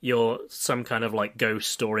you're some kind of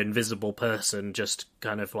ghost or invisible person, just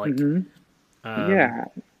kind of yeah.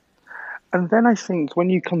 And then I think when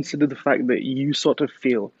you consider the fact that you sort of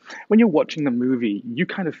feel, when you're watching the movie, you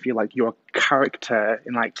kind of feel like you're a character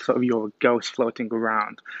in sort of your ghost floating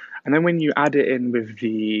around. And then when you add it in with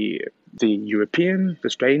the European, the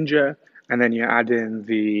stranger, and then you add in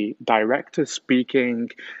the director speaking,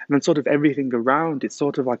 and then sort of everything around, it's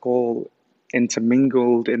sort of all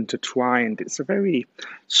intermingled, intertwined. It's a very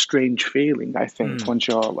strange feeling, I think, once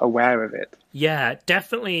you're aware of it. Yeah,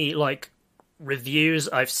 definitely. Reviews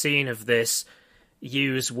I've seen of this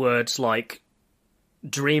use words like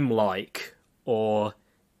dreamlike or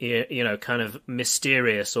kind of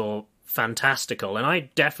mysterious or fantastical, and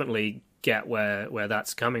I definitely get where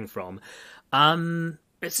that's coming from.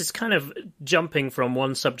 This is kind of jumping from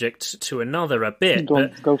one subject to another a bit.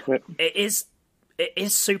 Go for it. It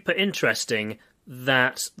is super interesting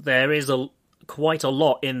that there is quite a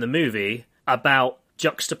lot in the movie about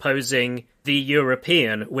juxtaposing the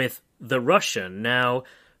European with the Russian. Now,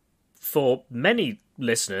 for many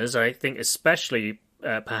listeners, I think especially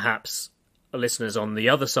perhaps listeners on the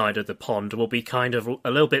other side of the pond will be kind of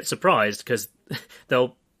a little bit surprised, because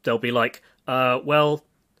they'll be like, well,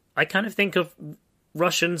 I kind of think of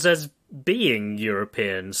Russians as being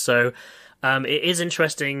European. So it is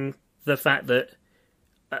interesting the fact that,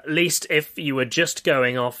 at least if you were just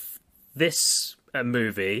going off this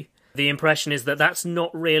movie, the impression is that that's not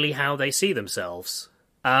really how they see themselves.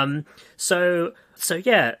 So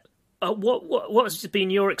yeah, what's been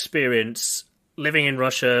your experience living in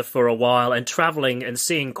Russia for a while and travelling and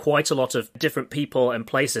seeing quite a lot of different people and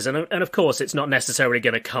places? And of course, it's not necessarily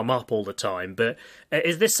going to come up all the time, but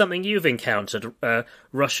is this something you've encountered?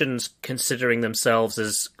 Russians considering themselves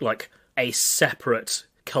as a separate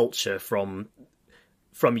culture from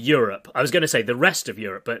Europe. I was going to say the rest of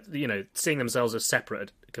Europe, but, seeing themselves as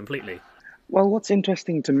separate completely. Well, what's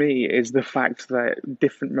interesting to me is the fact that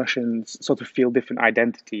different Russians sort of feel different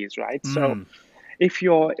identities, right? So if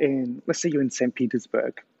you're let's say you're in St.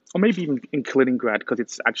 Petersburg, or maybe even in Kaliningrad, because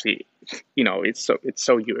it's actually, it's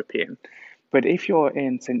so European. But if you're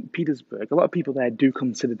in St. Petersburg, a lot of people there do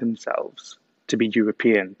consider themselves to be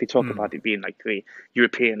European. They talk about it being the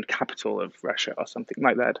European capital of Russia or something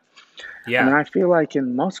like that. Yeah. And I feel like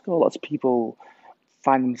in Moscow, lots of people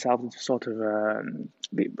find themselves sort of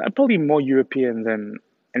probably more European than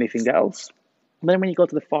anything else. Then when you go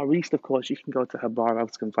to the Far East, of course, you can go to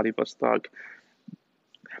Khabarovsk and Vladivostok.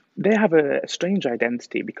 They have a strange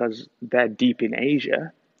identity because they're deep in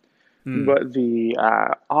Asia, but the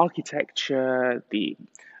architecture, the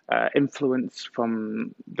influence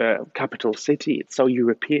from the capital city, it's so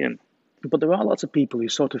European. But there are lots of people who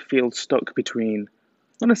sort of feel stuck between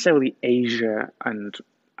not necessarily Asia and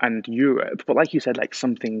Europe, but like you said, like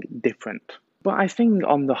something different. But I think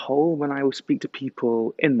on the whole, when I speak to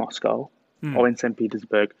people in Moscow or in St.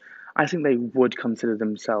 Petersburg, I think they would consider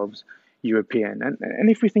themselves European. And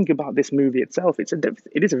if we think about this movie itself, it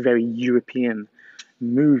is a very European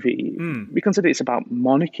movie. We consider it's about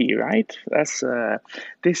monarchy, right? That's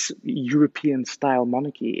this European style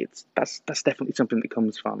monarchy. That's definitely something that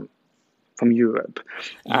comes from Europe.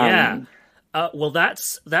 Well,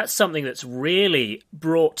 that's something that's really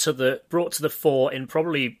brought to the fore in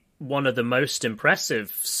probably one of the most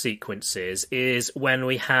impressive sequences is when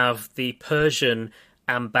we have the Persian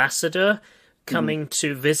ambassador coming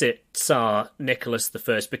to visit Tsar Nicholas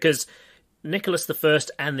I, because Nicholas I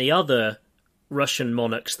and the other Russian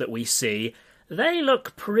monarchs that we see, they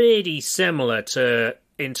look pretty similar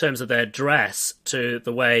in terms of their dress to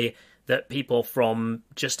the way that people from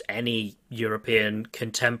just any European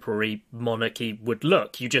contemporary monarchy would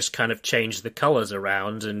look. You just kind of change the colours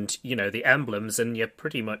around and, the emblems, and you're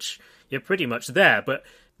pretty much there. But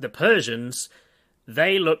the Persians,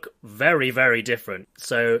 they look very, very different.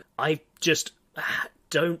 So I just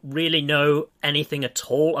don't really know anything at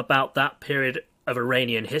all about that period of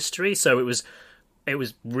Iranian history. So it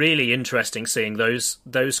was really interesting seeing those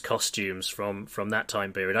costumes from that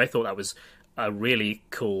time period. I thought that was a really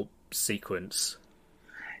cool sequence.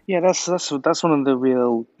 Yeah, that's one of the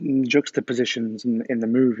real juxtapositions in the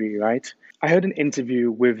movie, right? I heard an interview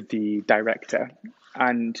with the director,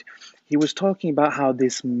 and he was talking about how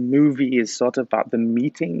this movie is sort of about the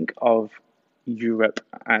meeting of Europe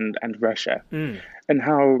and Russia, and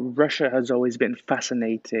how Russia has always been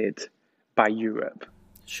fascinated by Europe.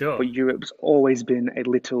 Sure. But Europe's always been a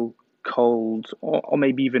little cold or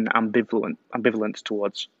maybe even ambivalent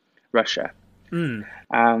towards Russia. And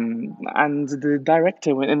the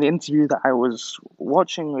director, in the interview that I was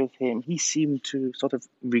watching with him, he seemed to sort of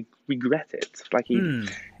regret it. Like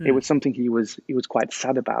it was something he was quite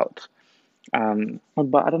sad about.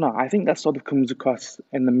 But I don't know. I think that sort of comes across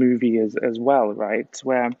in the movie as well, right?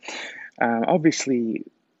 Where obviously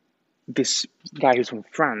this guy who's from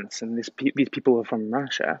France and these people are from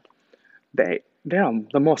Russia, they're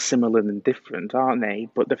more similar than different, aren't they?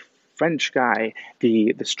 But the French guy,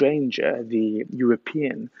 the stranger, the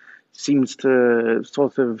European, seems to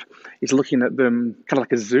sort of is looking at them kind of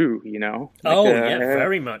like a zoo,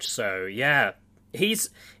 Very much so. Yeah, he's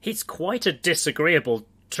quite a disagreeable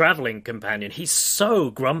traveling companion. He's so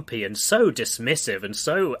grumpy and so dismissive and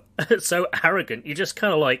so arrogant. You just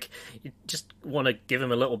kind of you just want to give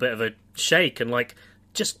him a little bit of a shake and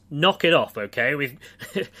just knock it off, okay?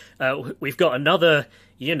 We've got another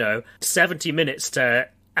 70 minutes to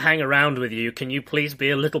hang around with you. Can you please be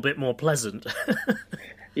a little bit more pleasant?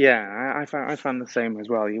 Yeah, I found the same as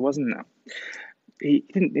well. He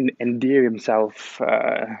didn't endear himself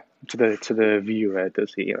to the viewer,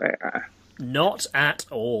 does he? Not at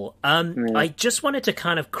all. I just wanted to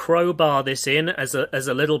kind of crowbar this in as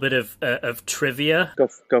a little bit of trivia.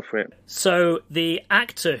 Go for it. So the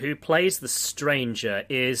actor who plays the stranger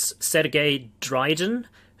is Sergei Dreiden,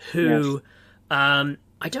 who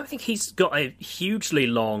I don't think he's got a hugely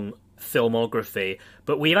long filmography,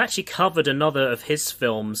 but we've actually covered another of his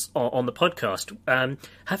films on the podcast.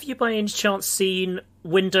 Have you by any chance seen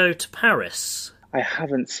Window to Paris? I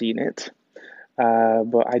haven't seen it.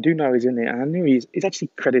 But I do know he's in it, and I knew he's actually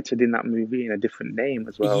credited in that movie in a different name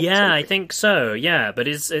as well. Yeah, I think so. Yeah, but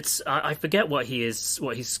I forget what he's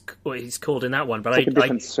called in that one. But it's a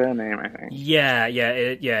different surname, I think. Yeah,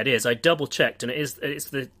 it is. I double checked, and it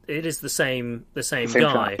is the same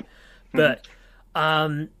guy. But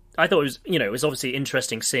I thought it was obviously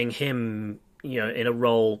interesting seeing him in a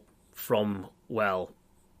role from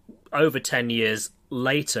over 10 years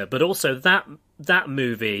later, but also that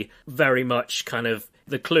movie very much kind of,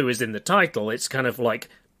 the clue is in the title. It's kind of like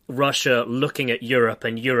Russia looking at Europe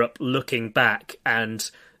and Europe looking back, and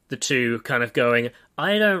the two kind of going,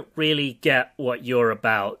 I don't really get what you're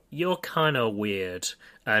about. You're kind of weird.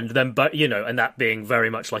 And then, and that being very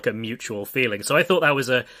much like a mutual feeling. So I thought that was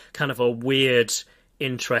a kind of a weird,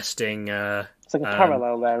 interesting... it's like a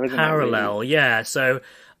parallel there, isn't it? Parallel, yeah. So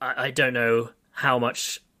I don't know how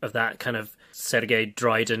much of that kind of Sergei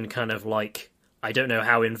Dreiden kind of I don't know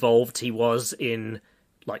how involved he was in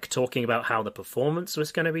like talking about how the performance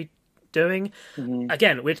was going to be doing.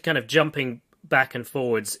 Again, we're kind of jumping back and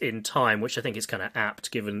forwards in time, which I think is kind of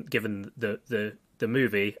apt given the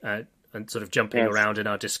movie and sort of jumping around in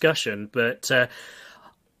our discussion. But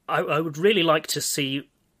I would really like to see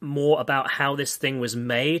more about how this thing was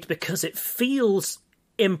made, because it feels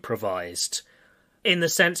improvised in the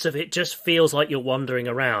sense of it just feels like you're wandering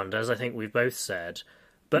around, as I think we've both said.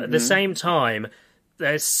 But at the same time,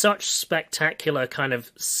 there's such spectacular kind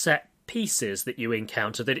of set pieces that you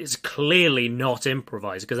encounter that it's clearly not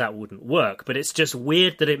improvised, because that wouldn't work. But it's just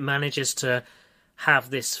weird that it manages to have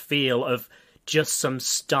this feel of just some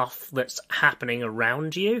stuff that's happening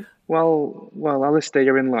around you. Well, Alistair,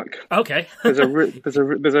 you're in luck. Okay. there's a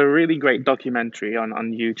really great documentary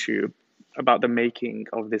on YouTube about the making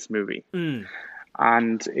of this movie.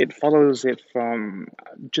 And it follows it from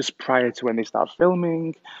just prior to when they start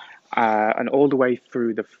filming, and all the way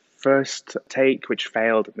through the first take, which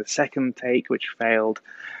failed, and the second take, which failed.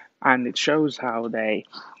 And it shows how they,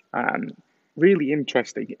 really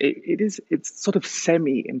interesting. It's sort of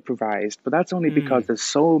semi-improvised, but that's only because there's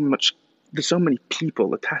so many people.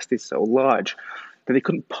 The cast is so large that they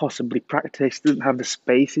couldn't possibly practice, didn't have the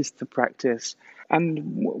spaces to practice.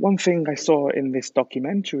 And one thing I saw in this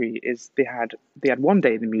documentary is they had one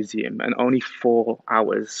day in the museum and only 4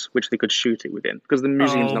 hours which they could shoot it within, because the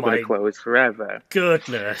museum's not going to close forever.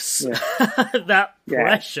 Goodness, yeah. That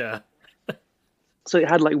pressure. So they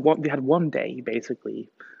had one day basically,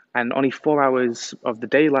 and only 4 hours of the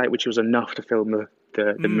daylight, which was enough to film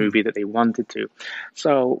the movie that they wanted to.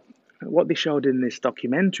 So what they showed in this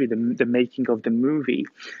documentary, the making of the movie,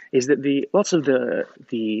 is that lots of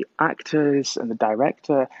the actors and the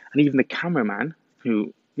director and even the cameraman,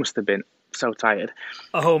 who must have been so tired.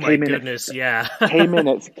 Oh my goodness, yeah. came in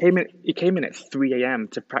at 3 a.m.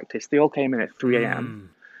 to practice. They all came in at 3 a.m.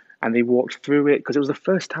 And they walked through it, because it was the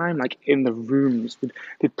first time, like, in the rooms.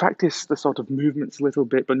 They'd practiced the sort of movements a little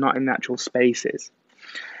bit, but not in natural spaces.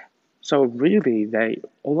 So really,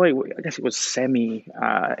 although I guess it was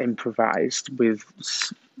semi-improvised with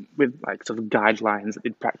like sort of guidelines that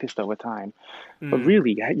they'd practiced over time, but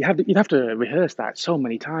really you'd have to rehearse that so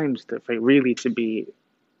many times for it really to be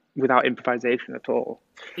without improvisation at all.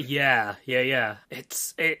 Yeah.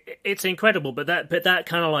 It's incredible, but that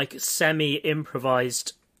kind of like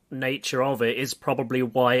semi-improvised nature of it is probably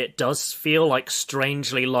why it does feel like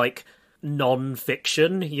strangely like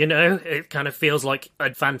non-fiction, you know? It kind of feels like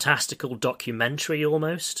a fantastical documentary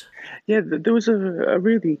almost. Yeah, there was a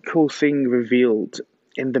really cool thing revealed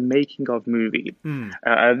in the making of movie,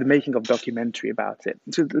 the making of documentary about it.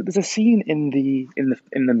 So there's a scene in the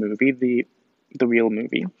movie, the real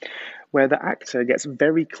movie, where the actor gets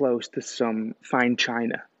very close to some fine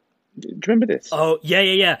china. Do you remember this? Oh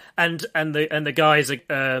yeah. And the guys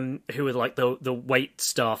who were like the wait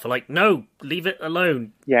staff are like, no, leave it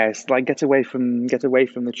alone. Yes, like get away from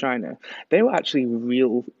the china. They were actually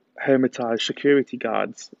real Hermitage security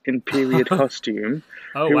guards in period costume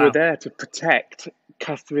who were there to protect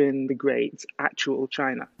Catherine the Great's actual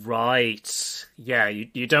china. Right. Yeah,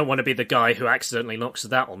 you don't want to be the guy who accidentally knocks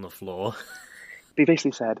that on the floor. They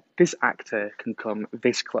basically said, this actor can come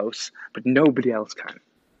this close, but nobody else can.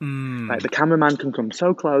 Like the cameraman can come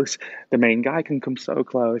so close, the main guy can come so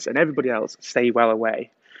close, and everybody else stay well away.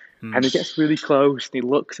 And he gets really close, and he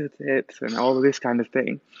looks at it, and all of this kind of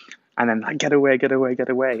thing, and then like get away.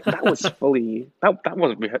 That was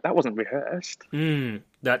that wasn't rehearsed.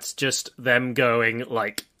 That's just them going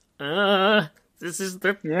like, this is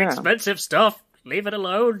the expensive stuff. Leave it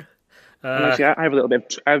alone. Actually, I have a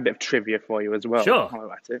bit of trivia for you as well. Sure. How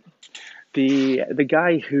about it? The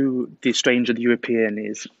guy who The Stranger the European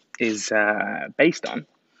is based on,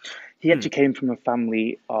 he actually came from a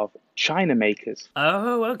family of china makers.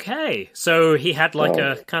 Oh, okay. So he had like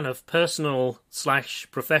a kind of personal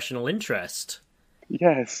 / professional interest.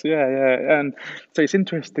 Yes, yeah. And so it's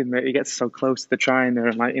interesting that he gets so close to the china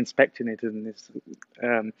and like inspecting it, and this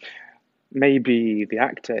maybe the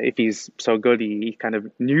actor, if he's so good, he kind of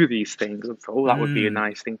knew these things and thought, that would be a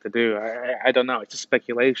nice thing to do. I don't know. It's a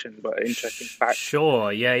speculation, but interesting fact.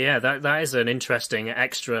 Sure, yeah. That is an interesting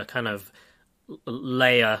extra kind of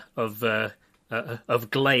layer of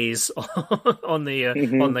glaze on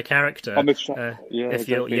the character. On the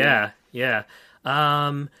exactly.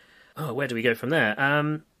 Where do we go from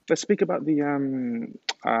there? Let's speak about the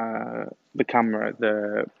camera,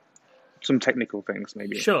 some technical things,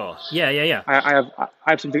 maybe. Sure. Yeah. I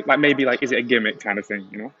have something like maybe like, is it a gimmick kind of thing,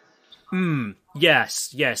 you know?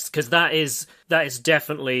 Yes, because that is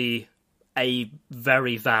definitely a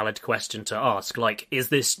very valid question to ask. Like, is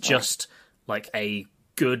this just like a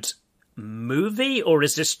good movie, or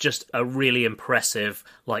is this just a really impressive,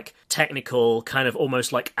 like, technical, kind of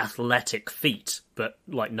almost like athletic feat, but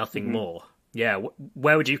like nothing more? Yeah,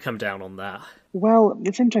 where would you come down on that? Well,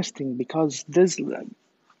 it's interesting because there's, for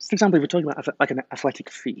example, if we're talking about like an athletic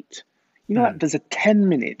feat, you know, there's a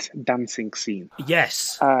 10-minute dancing scene.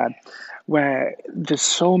 Yes. Where there's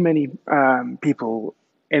so many people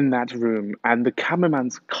in that room, and the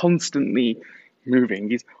cameraman's constantly moving.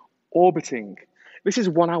 He's orbiting. This is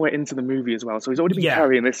 1 hour into the movie as well, so he's already been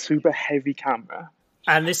carrying this super heavy camera.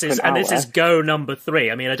 And this is go number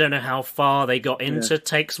 3. I mean, I don't know how far they got into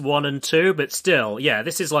takes 1 and 2, but still,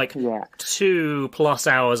 this is like 2+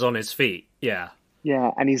 hours on his feet. Yeah.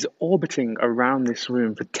 Yeah, and he's orbiting around this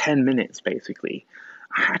room for 10 minutes, basically.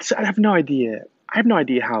 I have no idea. I have no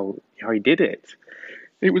idea how he did it.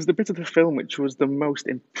 It was the bit of the film which was the most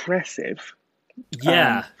impressive.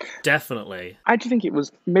 Yeah, definitely. I just think it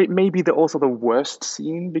was maybe also the worst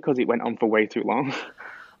scene because it went on for way too long.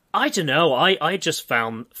 I don't know. I just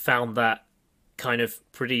found that kind of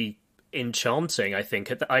pretty enchanting. I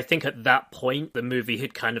think at that point the movie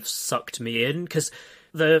had kind of sucked me in, because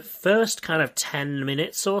the first kind of 10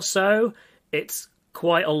 minutes or so, it's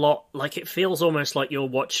quite a lot. Like, it feels almost like you're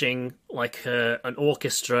watching like an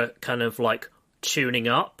orchestra kind of like tuning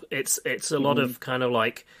up. It's a lot of kind of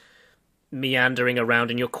like meandering around,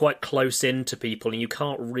 and you're quite close into people, and you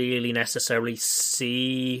can't really necessarily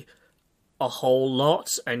see a whole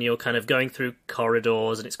lot, and you're kind of going through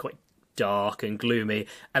corridors, and it's quite dark and gloomy.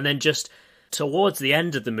 And then just towards the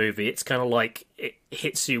end of the movie, it's kind of like it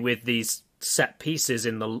hits you with these set pieces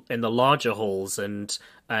in the larger halls, and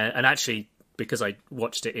actually, because I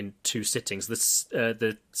watched it in 2 sittings,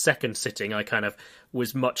 the second sitting I kind of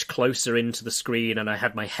was much closer into the screen, and I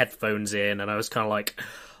had my headphones in, and I was kind of like,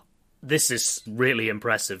 this is really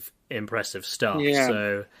impressive stuff. Yeah.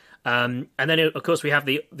 So and then of course we have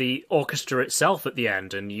the orchestra itself at the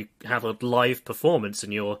end, and you have a live performance,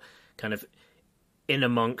 and you're kind of in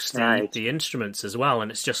amongst the instruments as well, and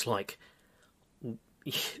it's just like,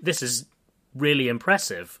 this is really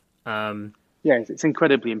impressive. Yes, it's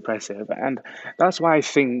incredibly impressive, and that's why I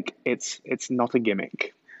think it's not a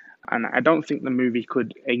gimmick. And I don't think the movie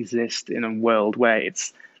could exist in a world where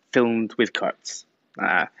it's filmed with cuts.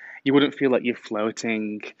 You wouldn't feel like you're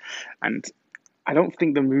floating, and I don't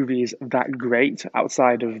think the movie is that great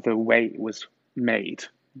outside of the way it was made.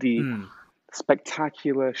 The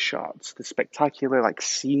spectacular shots, the spectacular like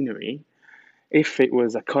scenery. If it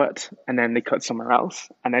was a cut and then they cut somewhere else,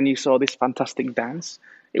 and then you saw this fantastic dance,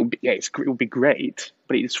 it would be great,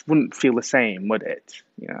 but it just wouldn't feel the same, would it?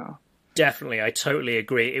 You know. Definitely, I totally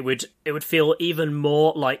agree. It would feel even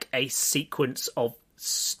more like a sequence of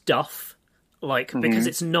stuff, like, because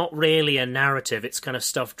it's not really a narrative. It's kind of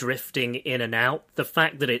stuff drifting in and out. The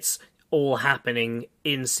fact that it's all happening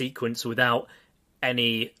in sequence without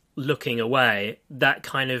any looking away, that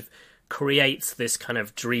kind of creates this kind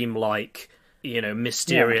of dreamlike,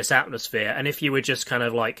 mysterious atmosphere. And if you were just kind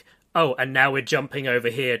of like, oh, and now we're jumping over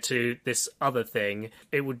here to this other thing,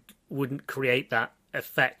 it wouldn't create that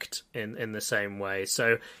effect in the same way.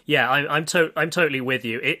 So yeah, I'm totally with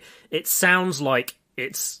you. It sounds like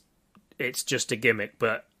it's just a gimmick,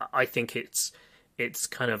 but I think it's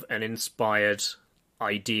kind of an inspired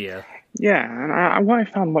idea. Yeah, and what I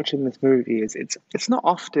found watching this movie is it's not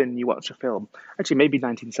often you watch a film. Actually, maybe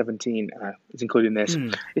 1917 is including this.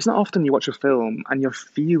 It's not often you watch a film and you're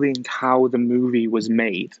feeling how the movie was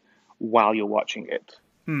made while you're watching it.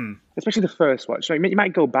 Especially the first watch. So you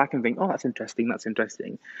might go back and think, oh, that's interesting.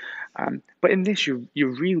 But in this, you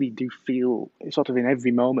really do feel sort of in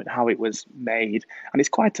every moment how it was made, and it's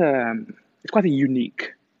quite a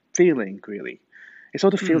unique feeling, really. It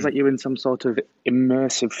sort of feels like you're in some sort of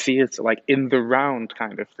immersive theatre, like in the round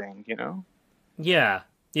kind of thing, you know? Yeah,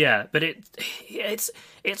 but it's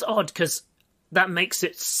odd because that makes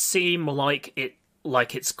it seem like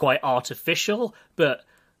it's quite artificial, but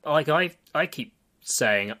like I keep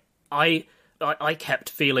saying, I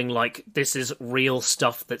kept feeling like this is real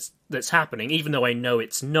stuff that's happening, even though I know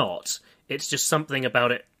it's not. It's just something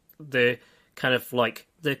about it, the kind of like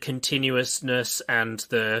the continuousness and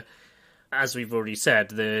the, as we've already said,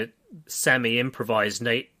 the semi-improvised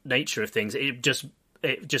nature of things. It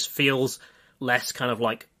just feels less kind of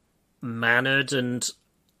like mannered and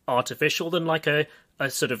artificial than like a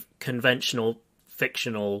sort of conventional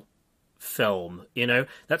fictional film.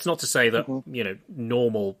 That's not to say that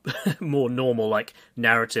more normal like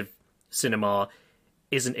narrative cinema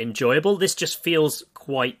isn't enjoyable. This just feels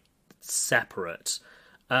quite separate.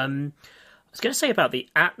 I was going to say about the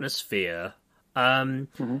atmosphere,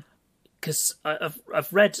 because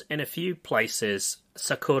I've read in a few places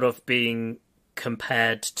Sokurov being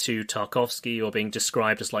compared to Tarkovsky or being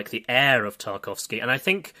described as like the heir of Tarkovsky. And I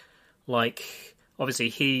think like obviously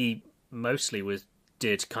he mostly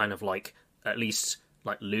did kind of like at least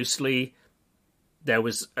like loosely there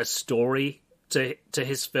was a story to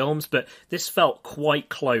his films, but this felt quite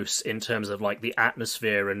close in terms of like the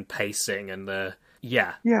atmosphere and pacing and the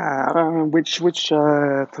which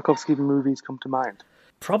Tarkovsky movies come to mind?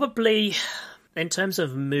 Probably in terms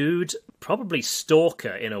of mood, probably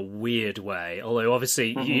Stalker in a weird way. Although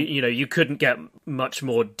obviously you couldn't get much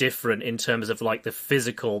more different in terms of like the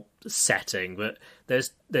physical setting, but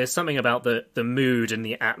there's something about the mood and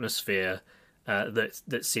the atmosphere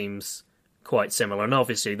that seems quite similar, and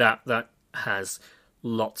obviously that has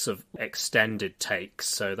lots of extended takes,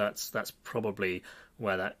 so that's probably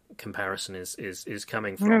where that comparison is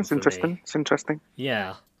coming from. Yeah, it's interesting. It's interesting.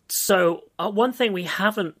 Yeah. So one thing we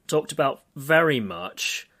haven't talked about very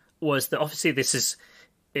much was that obviously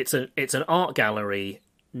it's an art gallery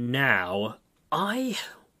now. I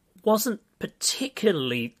wasn't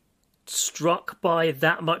particularly struck by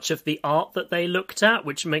that much of the art that they looked at,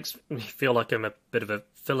 which makes me feel like I'm a bit of a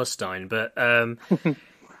Philistine, but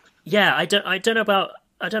yeah, I don't know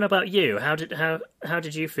about you. How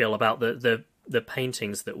did you feel about the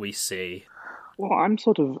paintings that we see? Well, I'm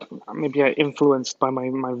sort of maybe influenced by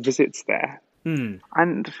my visits there.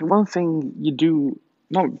 And one thing you do,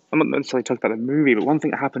 I'm not necessarily talking about the movie, but one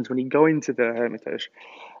thing that happens when you go into the Hermitage,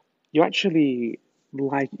 you actually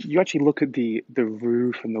look at the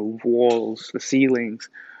roof and the walls, the ceilings,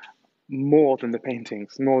 more than the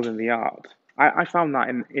paintings, more than the art. I found that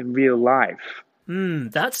in real life.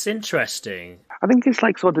 That's interesting. I think it's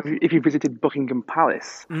like sort of if you visited Buckingham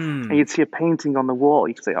Palace and you'd see a painting on the wall,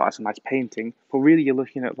 you could say, "Oh, that's a nice painting," but really you're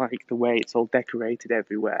looking at like the way it's all decorated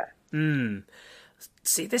everywhere.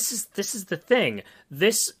 See, this is the thing.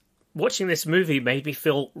 Watching this movie made me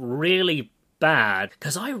feel really bad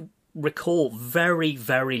because I recall very,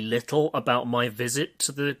 very little about my visit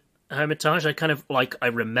to the Hermitage. I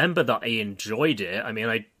remember that I enjoyed it. I mean,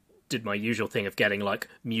 I did my usual thing of getting like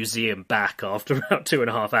museum back after about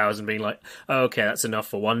 2.5 hours and being like, oh, okay, that's enough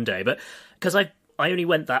for one day. But because I only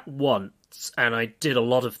went that once and I did a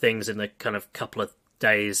lot of things in the kind of couple of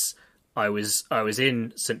days I was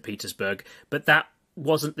in St. Petersburg, but that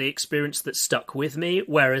wasn't the experience that stuck with me.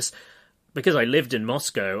 Whereas because I lived in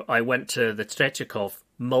Moscow, I went to the Tretyakov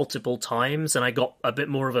multiple times and I got a bit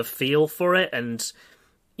more of a feel for it. And,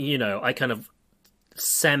 I kind of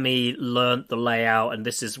semi-learnt the layout, and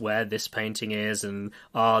this is where this painting is, and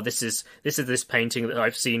this is this painting that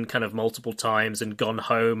I've seen kind of multiple times and gone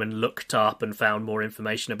home and looked up and found more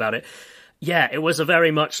information about it. Yeah, it was a very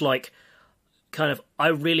much like kind of I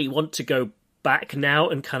really want to go back now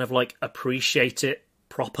and kind of like appreciate it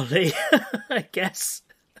properly, I guess.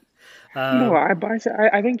 No, I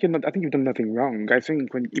think you've done nothing wrong. I think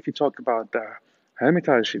if you talk about the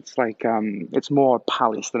Hermitage, it's like it's more a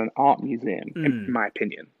palace than an art museum, in my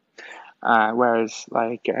opinion. Whereas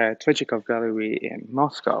like Tretyakov Gallery in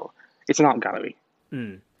Moscow, it's an art gallery.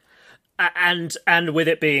 And with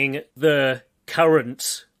it being the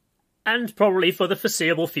current and probably for the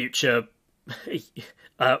foreseeable future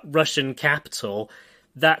Russian capital,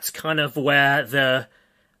 that's kind of where the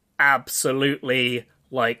absolutely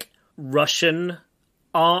like Russian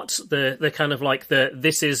art, the kind of like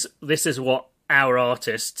this is what our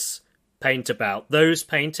artists paint about. Those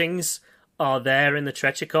paintings are there in the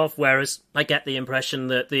Tretyakov, whereas I get the impression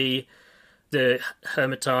that the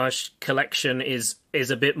Hermitage collection is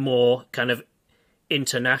a bit more kind of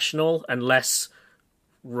international and less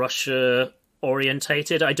Russia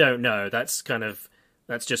orientated. I don't know. That's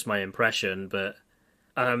just my impression, but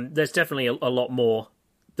there's definitely a lot more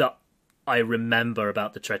that I remember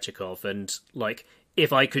about the Tretyakov, and like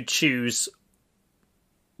if I could choose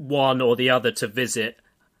one or the other to visit,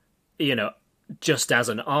 just as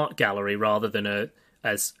an art gallery rather than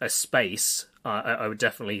as a space, I would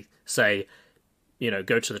definitely say,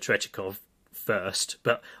 go to the Tretyakov first.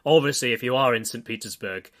 But obviously, if you are in St.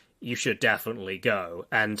 Petersburg, you should definitely go.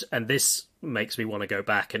 And this makes me want to go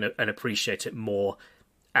back and appreciate it more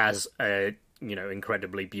as a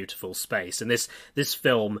incredibly beautiful space. And this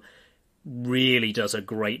film really does a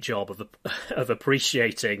great job of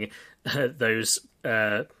appreciating those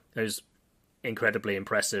incredibly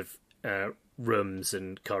impressive rooms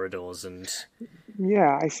and corridors. And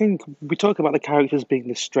yeah, I think we talk about the characters being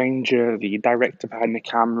the stranger, the director behind the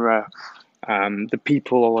camera, the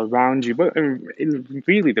people all around you, but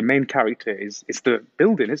really the main character is the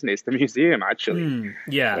building, isn't it? It's the museum, actually.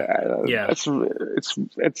 Yeah. That's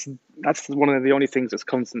one of the only things that's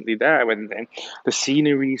constantly there. When the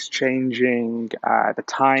scenery is changing, the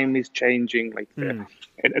time is changing,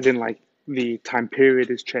 as in like the time period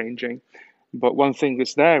is changing. But one thing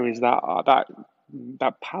that's there is that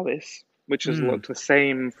palace, which has looked the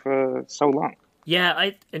same for so long.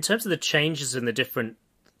 Yeah, in terms of the changes in the different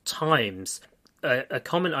times, a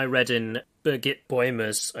comment I read in Birgit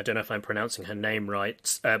Boehmer's, I don't know if I'm pronouncing her name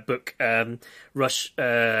right, book,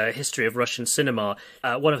 History of Russian Cinema,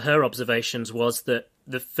 one of her observations was that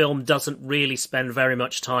the film doesn't really spend very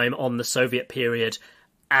much time on the Soviet period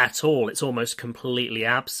at all. It's almost completely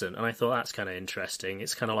absent, and I thought that's kind of interesting.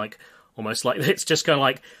 It's kind of like, almost like, it's just kind of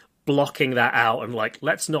like blocking that out and like,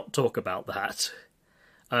 let's not talk about that.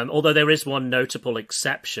 Although there is one notable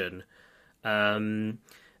exception.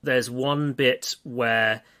 There's one bit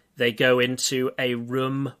where they go into a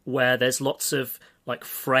room where there's lots of like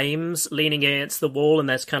frames leaning against the wall, and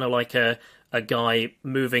there's kind of like a guy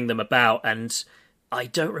moving them about, and I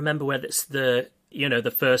don't remember whether it's the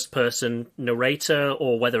first person narrator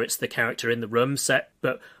or whether it's the character in the room set,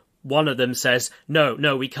 but one of them says,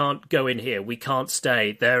 no, we can't go in here, we can't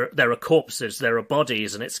stay, there are corpses, there are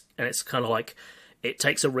bodies, and it's kind of like, it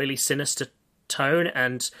takes a really sinister tone.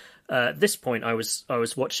 And at this point I was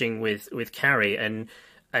watching with Carrie,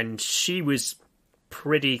 and she was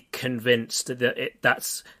pretty convinced that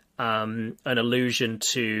that's an allusion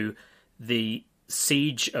to the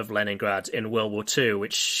siege of Leningrad in World War II,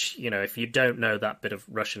 which, if you don't know that bit of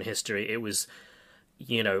Russian history, it was,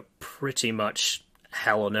 pretty much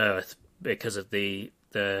hell on earth because of the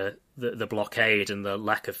blockade and the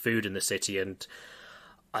lack of food in the city. And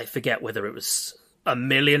I forget whether it was 1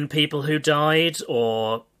 million people who died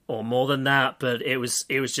or more than that, but it was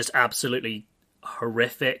just absolutely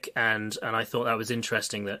horrific, and I thought that was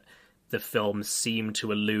interesting that the film seemed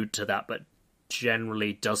to allude to that, but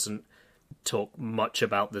generally doesn't talk much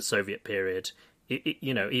about the Soviet period.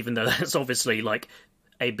 Even though that's obviously like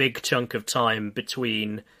a big chunk of time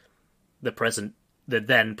between the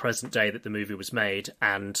then present day that the movie was made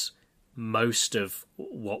and most of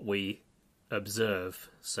what we observe.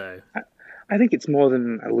 So I think it's more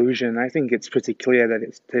than illusion. I think it's pretty clear that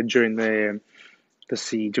it's during the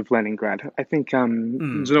siege of Leningrad. I think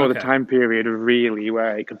there's no other time period really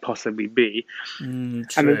where it could possibly be. True.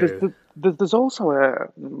 And there's also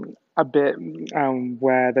a bit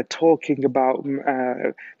where they're talking about,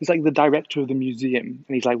 it's like the director of the museum,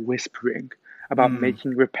 and he's like whispering about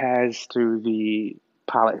making repairs to the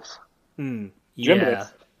palace. Do you remember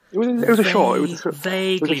this? It was a short.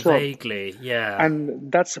 Vaguely, yeah. And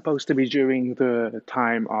that's supposed to be during the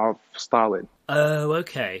time of Stalin. Oh,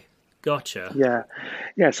 okay. Gotcha.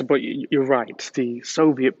 Yeah. So, but you're right. The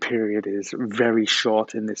Soviet period is very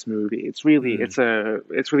short in this movie. It's really, it's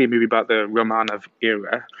really a movie about the Romanov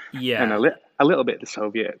era, and a little bit of the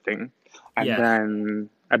Soviet thing, and then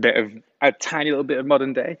a tiny little bit of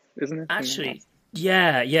modern day, isn't it? Actually,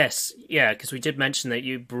 because we did mention that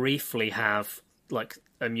you briefly have like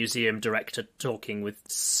a museum director talking with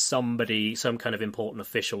somebody, some kind of important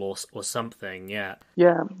official or something, Yeah,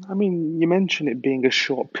 I mean, you mentioned it being a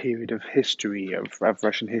short period of history, of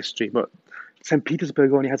Russian history, but St.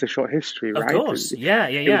 Petersburg only has a short history, right? Of course, yeah.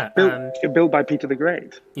 It was built by Peter the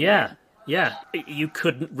Great. Yeah. You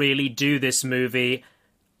couldn't really do this movie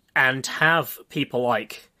and have people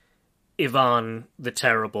like Ivan the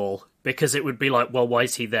Terrible, because it would be like, well, why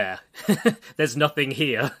is he there? There's nothing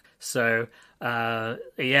here. So...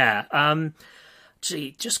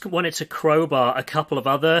 just wanted to crowbar a couple of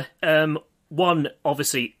other, one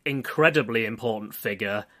obviously incredibly important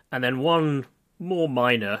figure, and then one more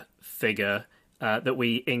minor figure that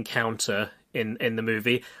we encounter in the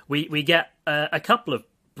movie. We get a couple of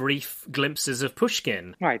brief glimpses of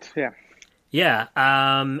Pushkin. Right, yeah. Yeah,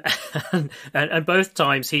 and both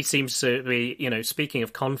times he seems to be, speaking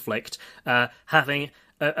of conflict, having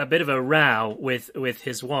a bit of a row with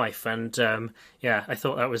his wife, and I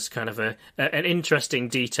thought that was kind of an interesting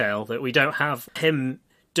detail, that we don't have him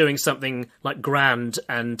doing something like grand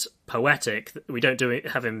and poetic. We don't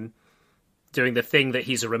have him doing the thing that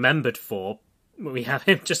he's remembered for. We have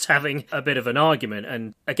him just having a bit of an argument.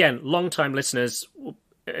 And again, long-time listeners,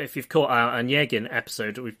 if you've caught our Onegin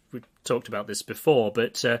episode, we've talked about this before,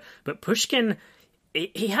 but Pushkin,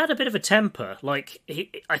 he had a bit of a temper. Like,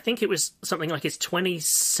 I think it was something like his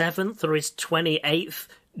 27th or his 28th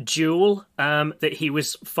duel that he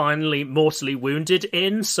was finally mortally wounded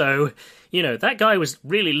in. So, that guy was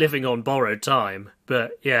really living on borrowed time.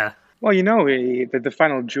 But, yeah. Well, the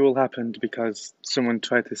final duel happened because someone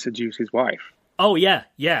tried to seduce his wife. Oh, yeah.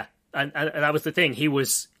 And that was the thing. He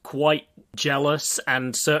was quite jealous,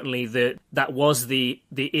 and certainly that was the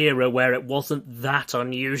era where it wasn't that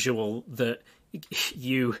unusual that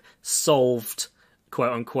you solved,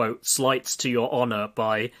 quote unquote, slights to your honor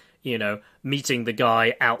by, meeting the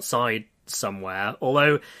guy outside somewhere.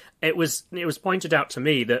 Although it was pointed out to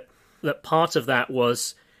me that part of that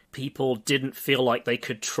was people didn't feel like they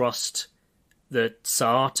could trust the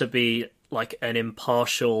Tsar to be like an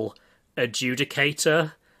impartial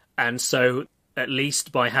adjudicator, and so at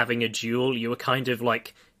least by having a duel, you were kind of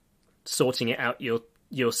like sorting it out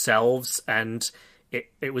yourselves, and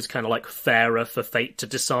it was kind of like fairer for fate to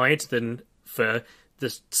decide than for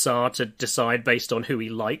the Tsar to decide based on who he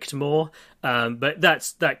liked more. But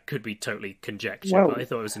that could be totally conjecture, but I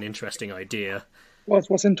thought it was an interesting idea.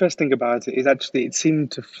 What's interesting about it is actually it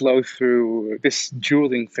seemed to flow through this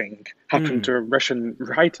dueling thing happened to Russian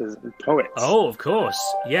writers and poets. Oh, of course.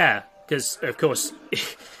 Yeah, because, of course,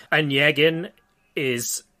 Onegin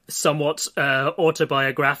is somewhat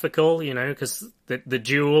autobiographical, you know, because the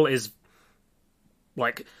duel is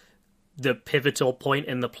like the pivotal point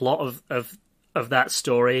in the plot of that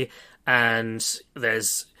story, and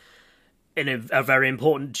there's a very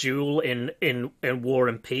important duel in War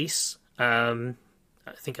and Peace.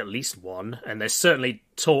 I think at least one, and there's certainly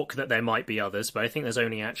talk that there might be others, but I think there's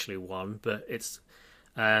only actually one. But it's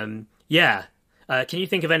can you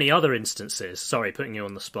think of any other instances? Sorry, putting you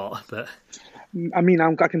on the spot, but I mean,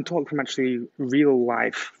 I can talk from actually real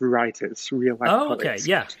life writers, real life poets. Okay,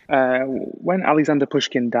 yeah. When Alexander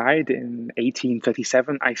Pushkin died in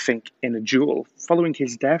 1837, I think in a duel, following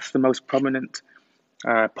his death, the most prominent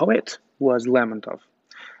poet was Lermontov.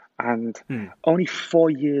 And only 4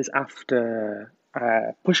 years after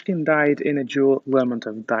Pushkin died in a duel,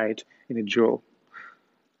 Lermontov died in a duel.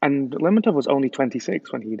 And Lermontov was only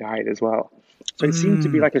 26 when he died as well. So it seemed to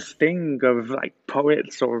be like a thing of like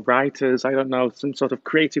poets or writers, I don't know, some sort of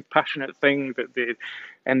creative, passionate thing that they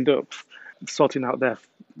end up sorting out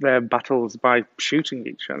their battles by shooting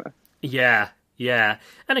each other. Yeah.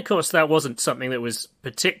 And of course, that wasn't something that was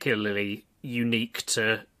particularly unique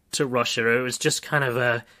to Russia. It was just kind of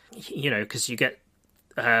a, because you get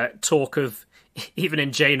talk of, even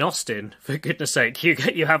in Jane Austen, for goodness sake,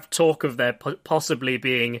 you have talk of there possibly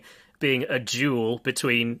being a duel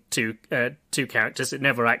between two characters. It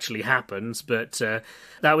never actually happens, but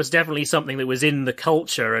that was definitely something that was in the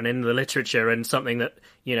culture and in the literature, and something that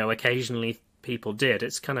occasionally people did.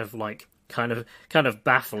 It's kind of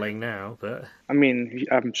baffling now, but I mean,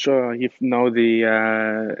 I'm sure you know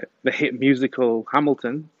the hit musical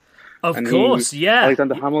Hamilton. Of course, yeah.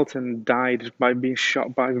 Alexander Hamilton died by being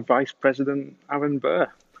shot by Vice President Aaron Burr.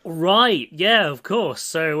 Right, yeah, of course.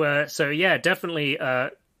 So yeah, definitely.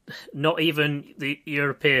 Not even the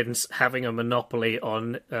Europeans having a monopoly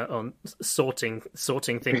on sorting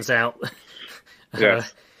things out.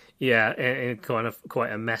 Yes. In kind of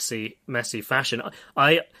quite a messy fashion.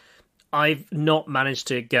 I've not managed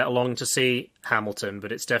to get along to see Hamilton,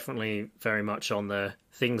 but it's definitely very much on the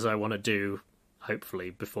things I want to do, hopefully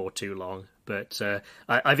before too long. But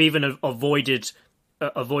I've even avoided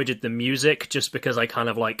the music just because I kind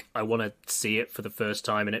of I want to see it for the first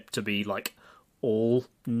time and it to be like all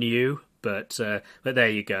new. But there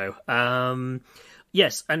you go.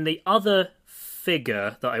 Yes, and the other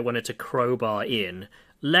figure that I wanted to crowbar in,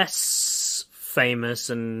 less famous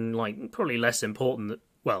and probably less important.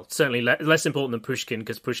 Well, certainly less important than Pushkin,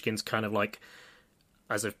 because Pushkin's kind of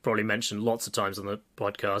as I've probably mentioned lots of times on the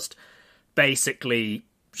podcast, basically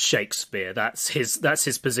Shakespeare. That's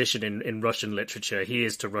his position in Russian literature. He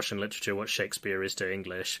is to Russian literature what Shakespeare is to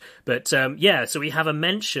English. But so we have a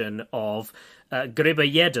mention of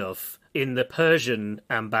Griboyedov in the Persian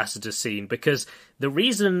ambassador scene, because the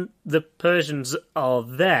reason the Persians are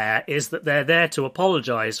there is that they're there to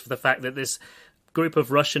apologize for the fact that this group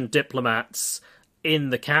of Russian diplomats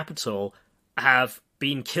in the capital have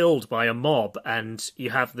been killed by a mob, and you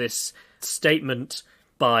have this statement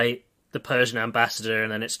by the Persian ambassador,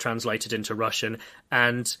 and then it's translated into Russian,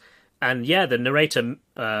 and yeah, the narrator,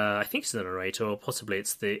 I think it's the narrator, or possibly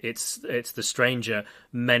it's the stranger,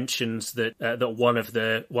 mentions that that one of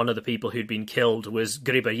the people who'd been killed was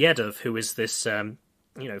Griboyedov, who is this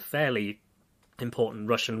fairly important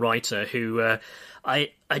Russian writer who I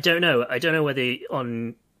don't know whether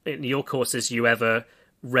in your courses you ever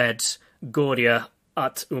read Goria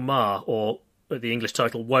at Umar, or the English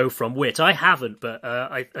title Woe from Wit. I haven't, but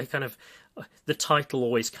I kind of, the title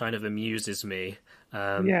always kind of amuses me.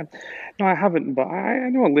 Yeah, no, I haven't, but I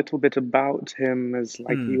know a little bit about him as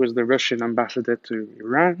he was the Russian ambassador to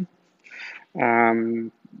Iran,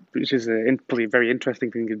 which is a probably very interesting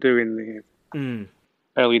thing to do in the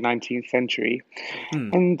early 19th century.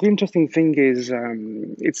 And the interesting thing is,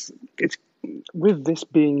 it's with this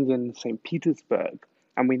being in St. Petersburg,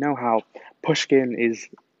 and we know how Pushkin is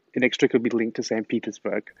inextricably linked to St.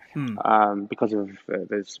 Petersburg because of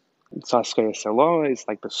there's Tsarskaya Selo is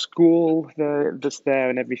like the school that's there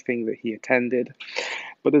and everything that he attended.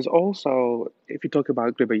 But there's also, if you talk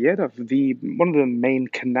about Griboyedov, one of the main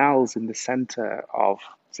canals in the center of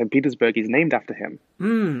St. Petersburg is named after him.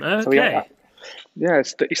 Okay.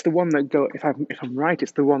 So it's the one that if I'm right,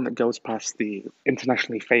 it's the one that goes past the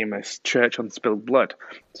internationally famous Church on Spilled Blood.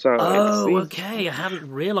 So okay, I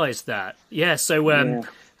haven't realised that. Yeah, so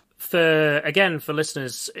for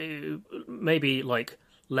listeners who maybe like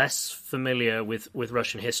less familiar with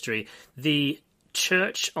Russian history, the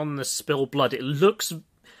Church on the Spilled Blood, it looks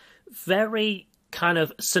very kind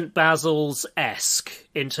of St. Basil's-esque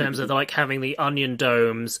in terms of like having the onion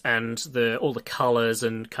domes and all the colours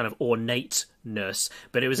and kind of ornateness,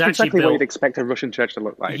 but it was actually exactly built... what you'd expect a Russian church to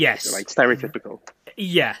look like. Yes. Like stereotypical.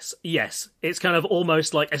 Yes. It's kind of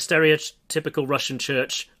almost like a stereotypical Russian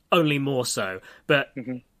church, only more so. But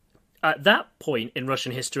at that point in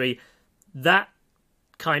Russian history, that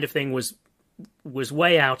kind of thing was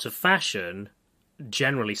way out of fashion.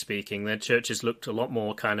 Generally speaking, their churches looked a lot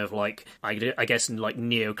more kind of like, I guess, like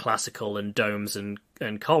neoclassical and domes and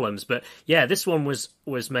columns. But yeah, this one was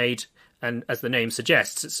made, and as the name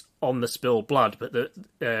suggests, it's on the spilled blood. But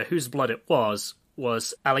whose blood it was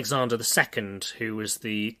Alexander II, who was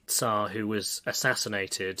the Tsar who was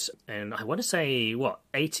assassinated. And I want to say,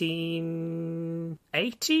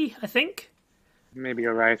 1880, I think? Maybe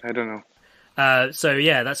you're right, I don't know. So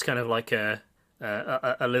yeah, that's kind of like a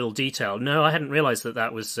little detail. No, I hadn't realised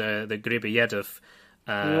that was the Griboyedov.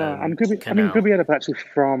 And Griboyedov is actually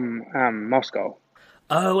from Moscow.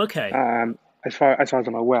 Oh, okay. As far as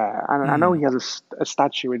I'm aware, and I know he has a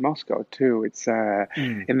statue in Moscow too. It's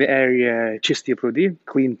in the area Chistye Prudi,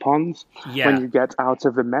 Clean Ponds. Yeah. When you get out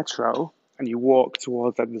of the metro and you walk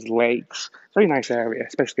towards these lakes, very nice area,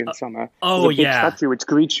 especially in summer. Oh, There's a big statue which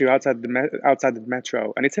greets you outside the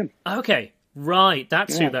metro, and it's him. Okay. Right,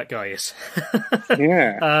 that's who that guy is.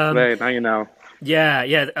 Now you know.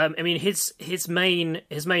 Yeah. I mean, his main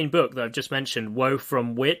book that I've just mentioned, Woe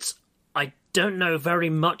from Wit, I don't know very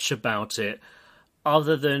much about it,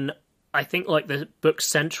 other than I think like the book's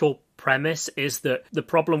central premise is that the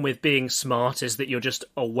problem with being smart is that you're just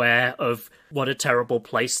aware of what a terrible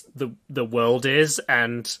place the world is,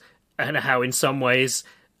 and how in some ways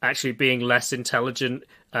actually being less intelligent,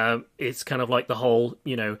 it's kind of like the whole,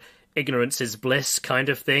 ignorance is bliss kind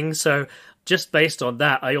of thing. So just based on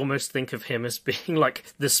that, I almost think of him as being like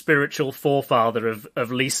the spiritual forefather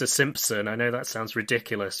of Lisa Simpson. I know that sounds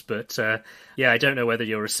ridiculous, but I don't know whether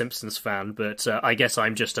you're a Simpsons fan, but I guess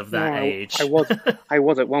I'm just of that age. I was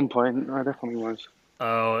at one point. I definitely was.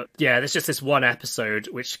 Oh, yeah, there's just this one episode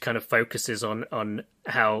which kind of focuses on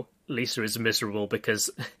how Lisa is miserable because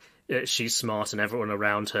she's smart and everyone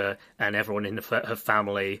around her and everyone in her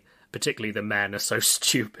family, particularly the men, are so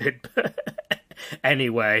stupid.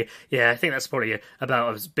 Anyway, yeah, I think that's probably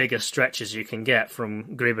about as big a stretch as you can get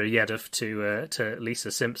from Griboyedov to Lisa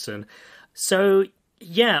Simpson. So,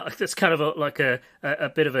 yeah, that's kind of like a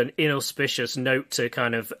bit of an inauspicious note to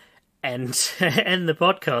kind of end the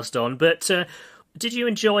podcast on. But did you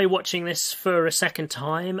enjoy watching this for a second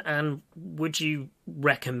time, and would you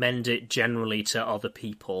recommend it generally to other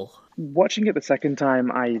people? Watching it the second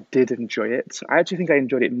time, I did enjoy it. I actually think I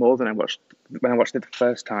enjoyed it more than when I watched it the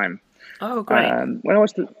first time. Oh, great! When I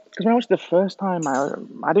watched it the first time,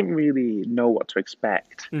 I didn't really know what to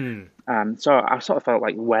expect. So I sort of felt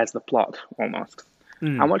like, where's the plot almost?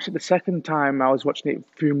 I watched it the second time. I was watching it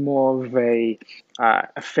through more of a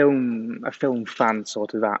film fan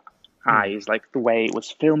sort of eyes, like the way it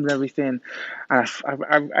was filmed and everything. And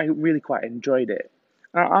I really quite enjoyed it.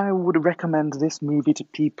 I would recommend this movie to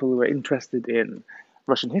people who are interested in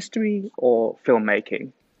Russian history or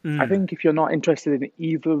filmmaking. I think if you're not interested in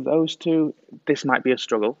either of those two, this might be a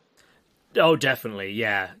struggle. Oh, definitely,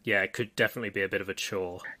 yeah, it could definitely be a bit of a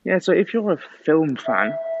chore. Yeah, so if you're a film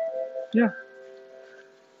fan, yeah.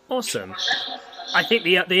 Awesome. I think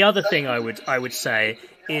the other thing I would say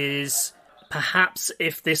is perhaps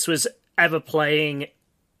if this was ever playing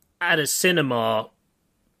at a cinema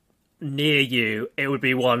near you, it would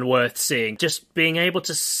be one worth seeing. Just being able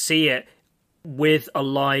to see it with a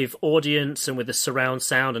live audience and with a surround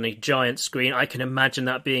sound and a giant screen, I can imagine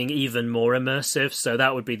that being even more immersive. So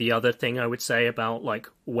that would be the other thing I would say about like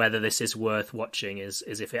whether this is worth watching is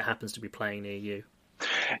if it happens to be playing near you.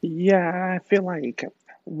 Yeah, I feel like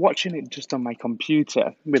watching it just on my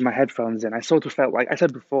computer with my headphones in, I sort of felt like I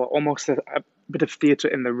said before, almost a bit of theatre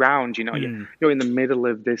in the round. You're in the middle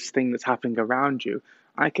of this thing that's happening around you.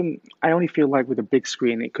 I only feel like with a big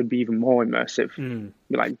screen it could be even more immersive. With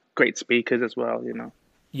like great speakers as well,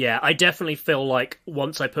 Yeah, I definitely feel like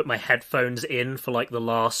once I put my headphones in for like the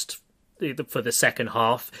last for the second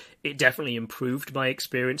half, it definitely improved my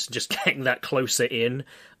experience just getting that closer in.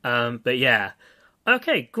 But yeah,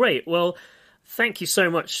 okay, great. Well, thank you so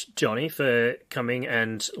much, Jonny, for coming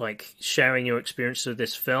and like sharing your experience of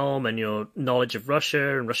this film and your knowledge of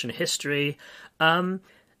Russia and Russian history.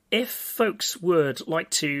 If folks would like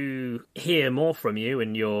to hear more from you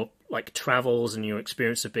and your like travels and your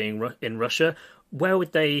experience of being in Russia, where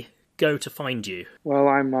would they go to find you? Well,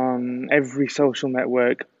 I'm on every social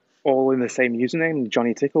network, all in the same username,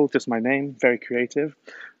 Jonny Tickle, just my name, very creative.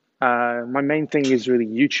 My main thing is really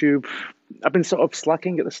YouTube. I've been sort of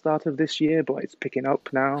slacking at the start of this year, but it's picking up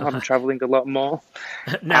now. I'm traveling a lot more.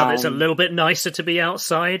 Now that it's a little bit nicer to be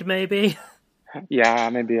outside, maybe? Yeah,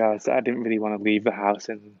 maybe I didn't really want to leave the house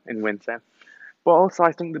in winter. But also,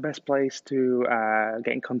 I think the best place to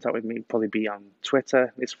get in contact with me would probably be on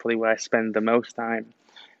Twitter. It's probably where I spend the most time.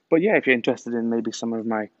 But yeah, if you're interested in maybe some of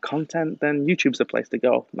my content, then YouTube's the place to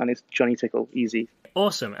go. And it's Jonny Tickle, easy.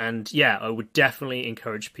 Awesome. And yeah, I would definitely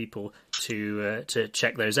encourage people to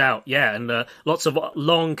check those out. Yeah, and lots of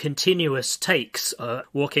long, continuous takes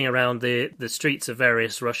walking around the streets of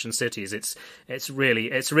various Russian cities. It's a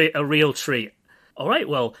real treat. All right,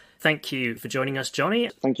 well, thank you for joining us, Jonny.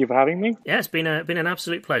 Thank you for having me. Yeah, it's been an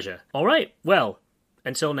absolute pleasure. All right, well,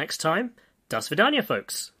 until next time, do svidaniya,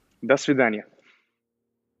 folks. Do svidaniya.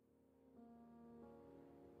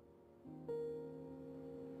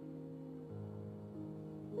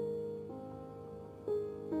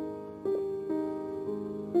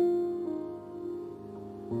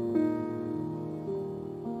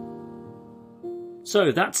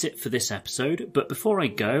 So that's it for this episode, but before I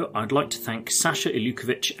go, I'd like to thank Sasha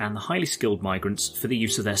Ilukovich and the Highly Skilled Migrants for the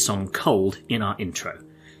use of their song Cold in our intro.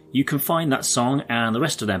 You can find that song and the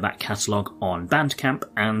rest of their back catalogue on Bandcamp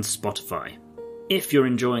and Spotify. If you're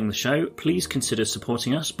enjoying the show, please consider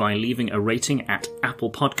supporting us by leaving a rating at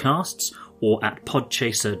Apple Podcasts or at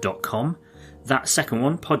podchaser.com. That second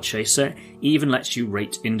one, Podchaser, even lets you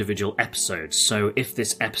rate individual episodes, so if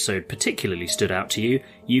this episode particularly stood out to you,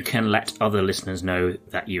 you can let other listeners know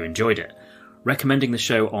that you enjoyed it. Recommending the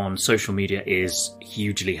show on social media is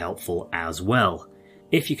hugely helpful as well.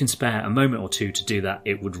 If you can spare a moment or two to do that,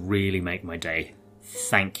 it would really make my day.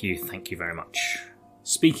 Thank you very much.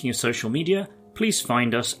 Speaking of social media, please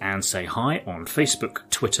find us and say hi on Facebook,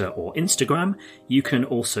 Twitter or Instagram. You can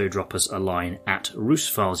also drop us a line at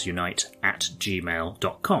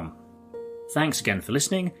rusfilsunite@gmail.com. Thanks again for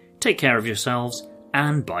listening, take care of yourselves,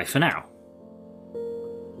 and bye for now.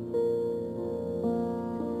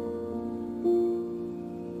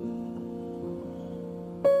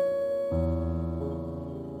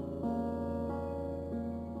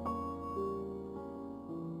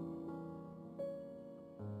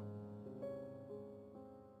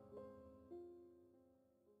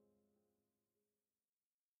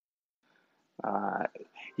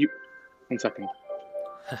 One second.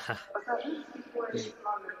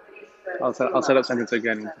 I'll set up sentence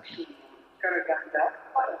again.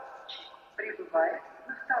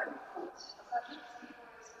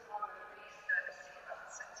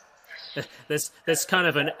 There's kind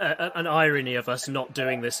of an irony of us not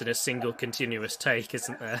doing this in a single continuous take,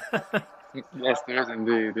 isn't there? Yes, there is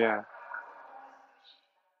indeed, yeah.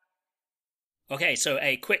 Okay, so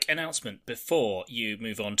a quick announcement before you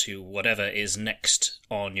move on to whatever is next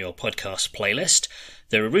on your podcast playlist.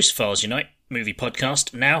 The Rusophiles Unite movie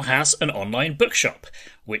podcast now has an online bookshop,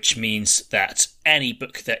 which means that any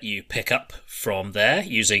book that you pick up from there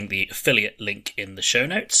using the affiliate link in the show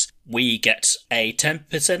notes, we get a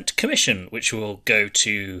 10% commission, which will go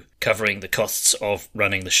to covering the costs of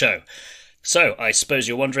running the show. So, I suppose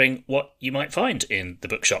you're wondering what you might find in the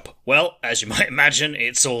bookshop. Well, as you might imagine,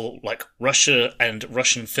 it's all like Russia and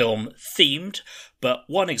Russian film themed, but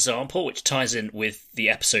one example, which ties in with the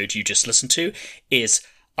episode you just listened to, is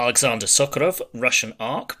Alexander Sokurov, Russian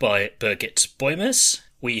Ark by Birgit Boimers.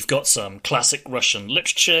 We've got some classic Russian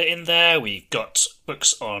literature in there, we've got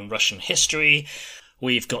books on Russian history,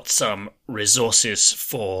 we've got some resources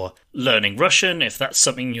for learning Russian, if that's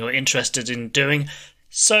something you're interested in doing.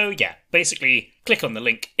 So yeah, basically click on the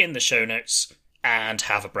link in the show notes and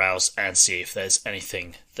have a browse and see if there's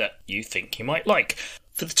anything that you think you might like.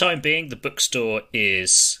 For the time being, the bookstore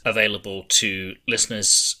is available to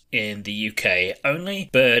listeners in the UK only,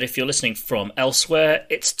 but if you're listening from elsewhere,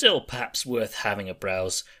 it's still perhaps worth having a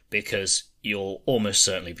browse because you'll almost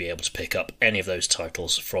certainly be able to pick up any of those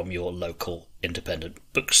titles from your local independent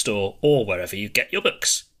bookstore or wherever you get your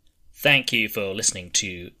books. Thank you for listening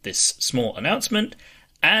to this small announcement,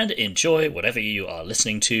 and enjoy whatever you are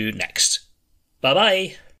listening to next.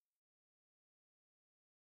 Bye-bye!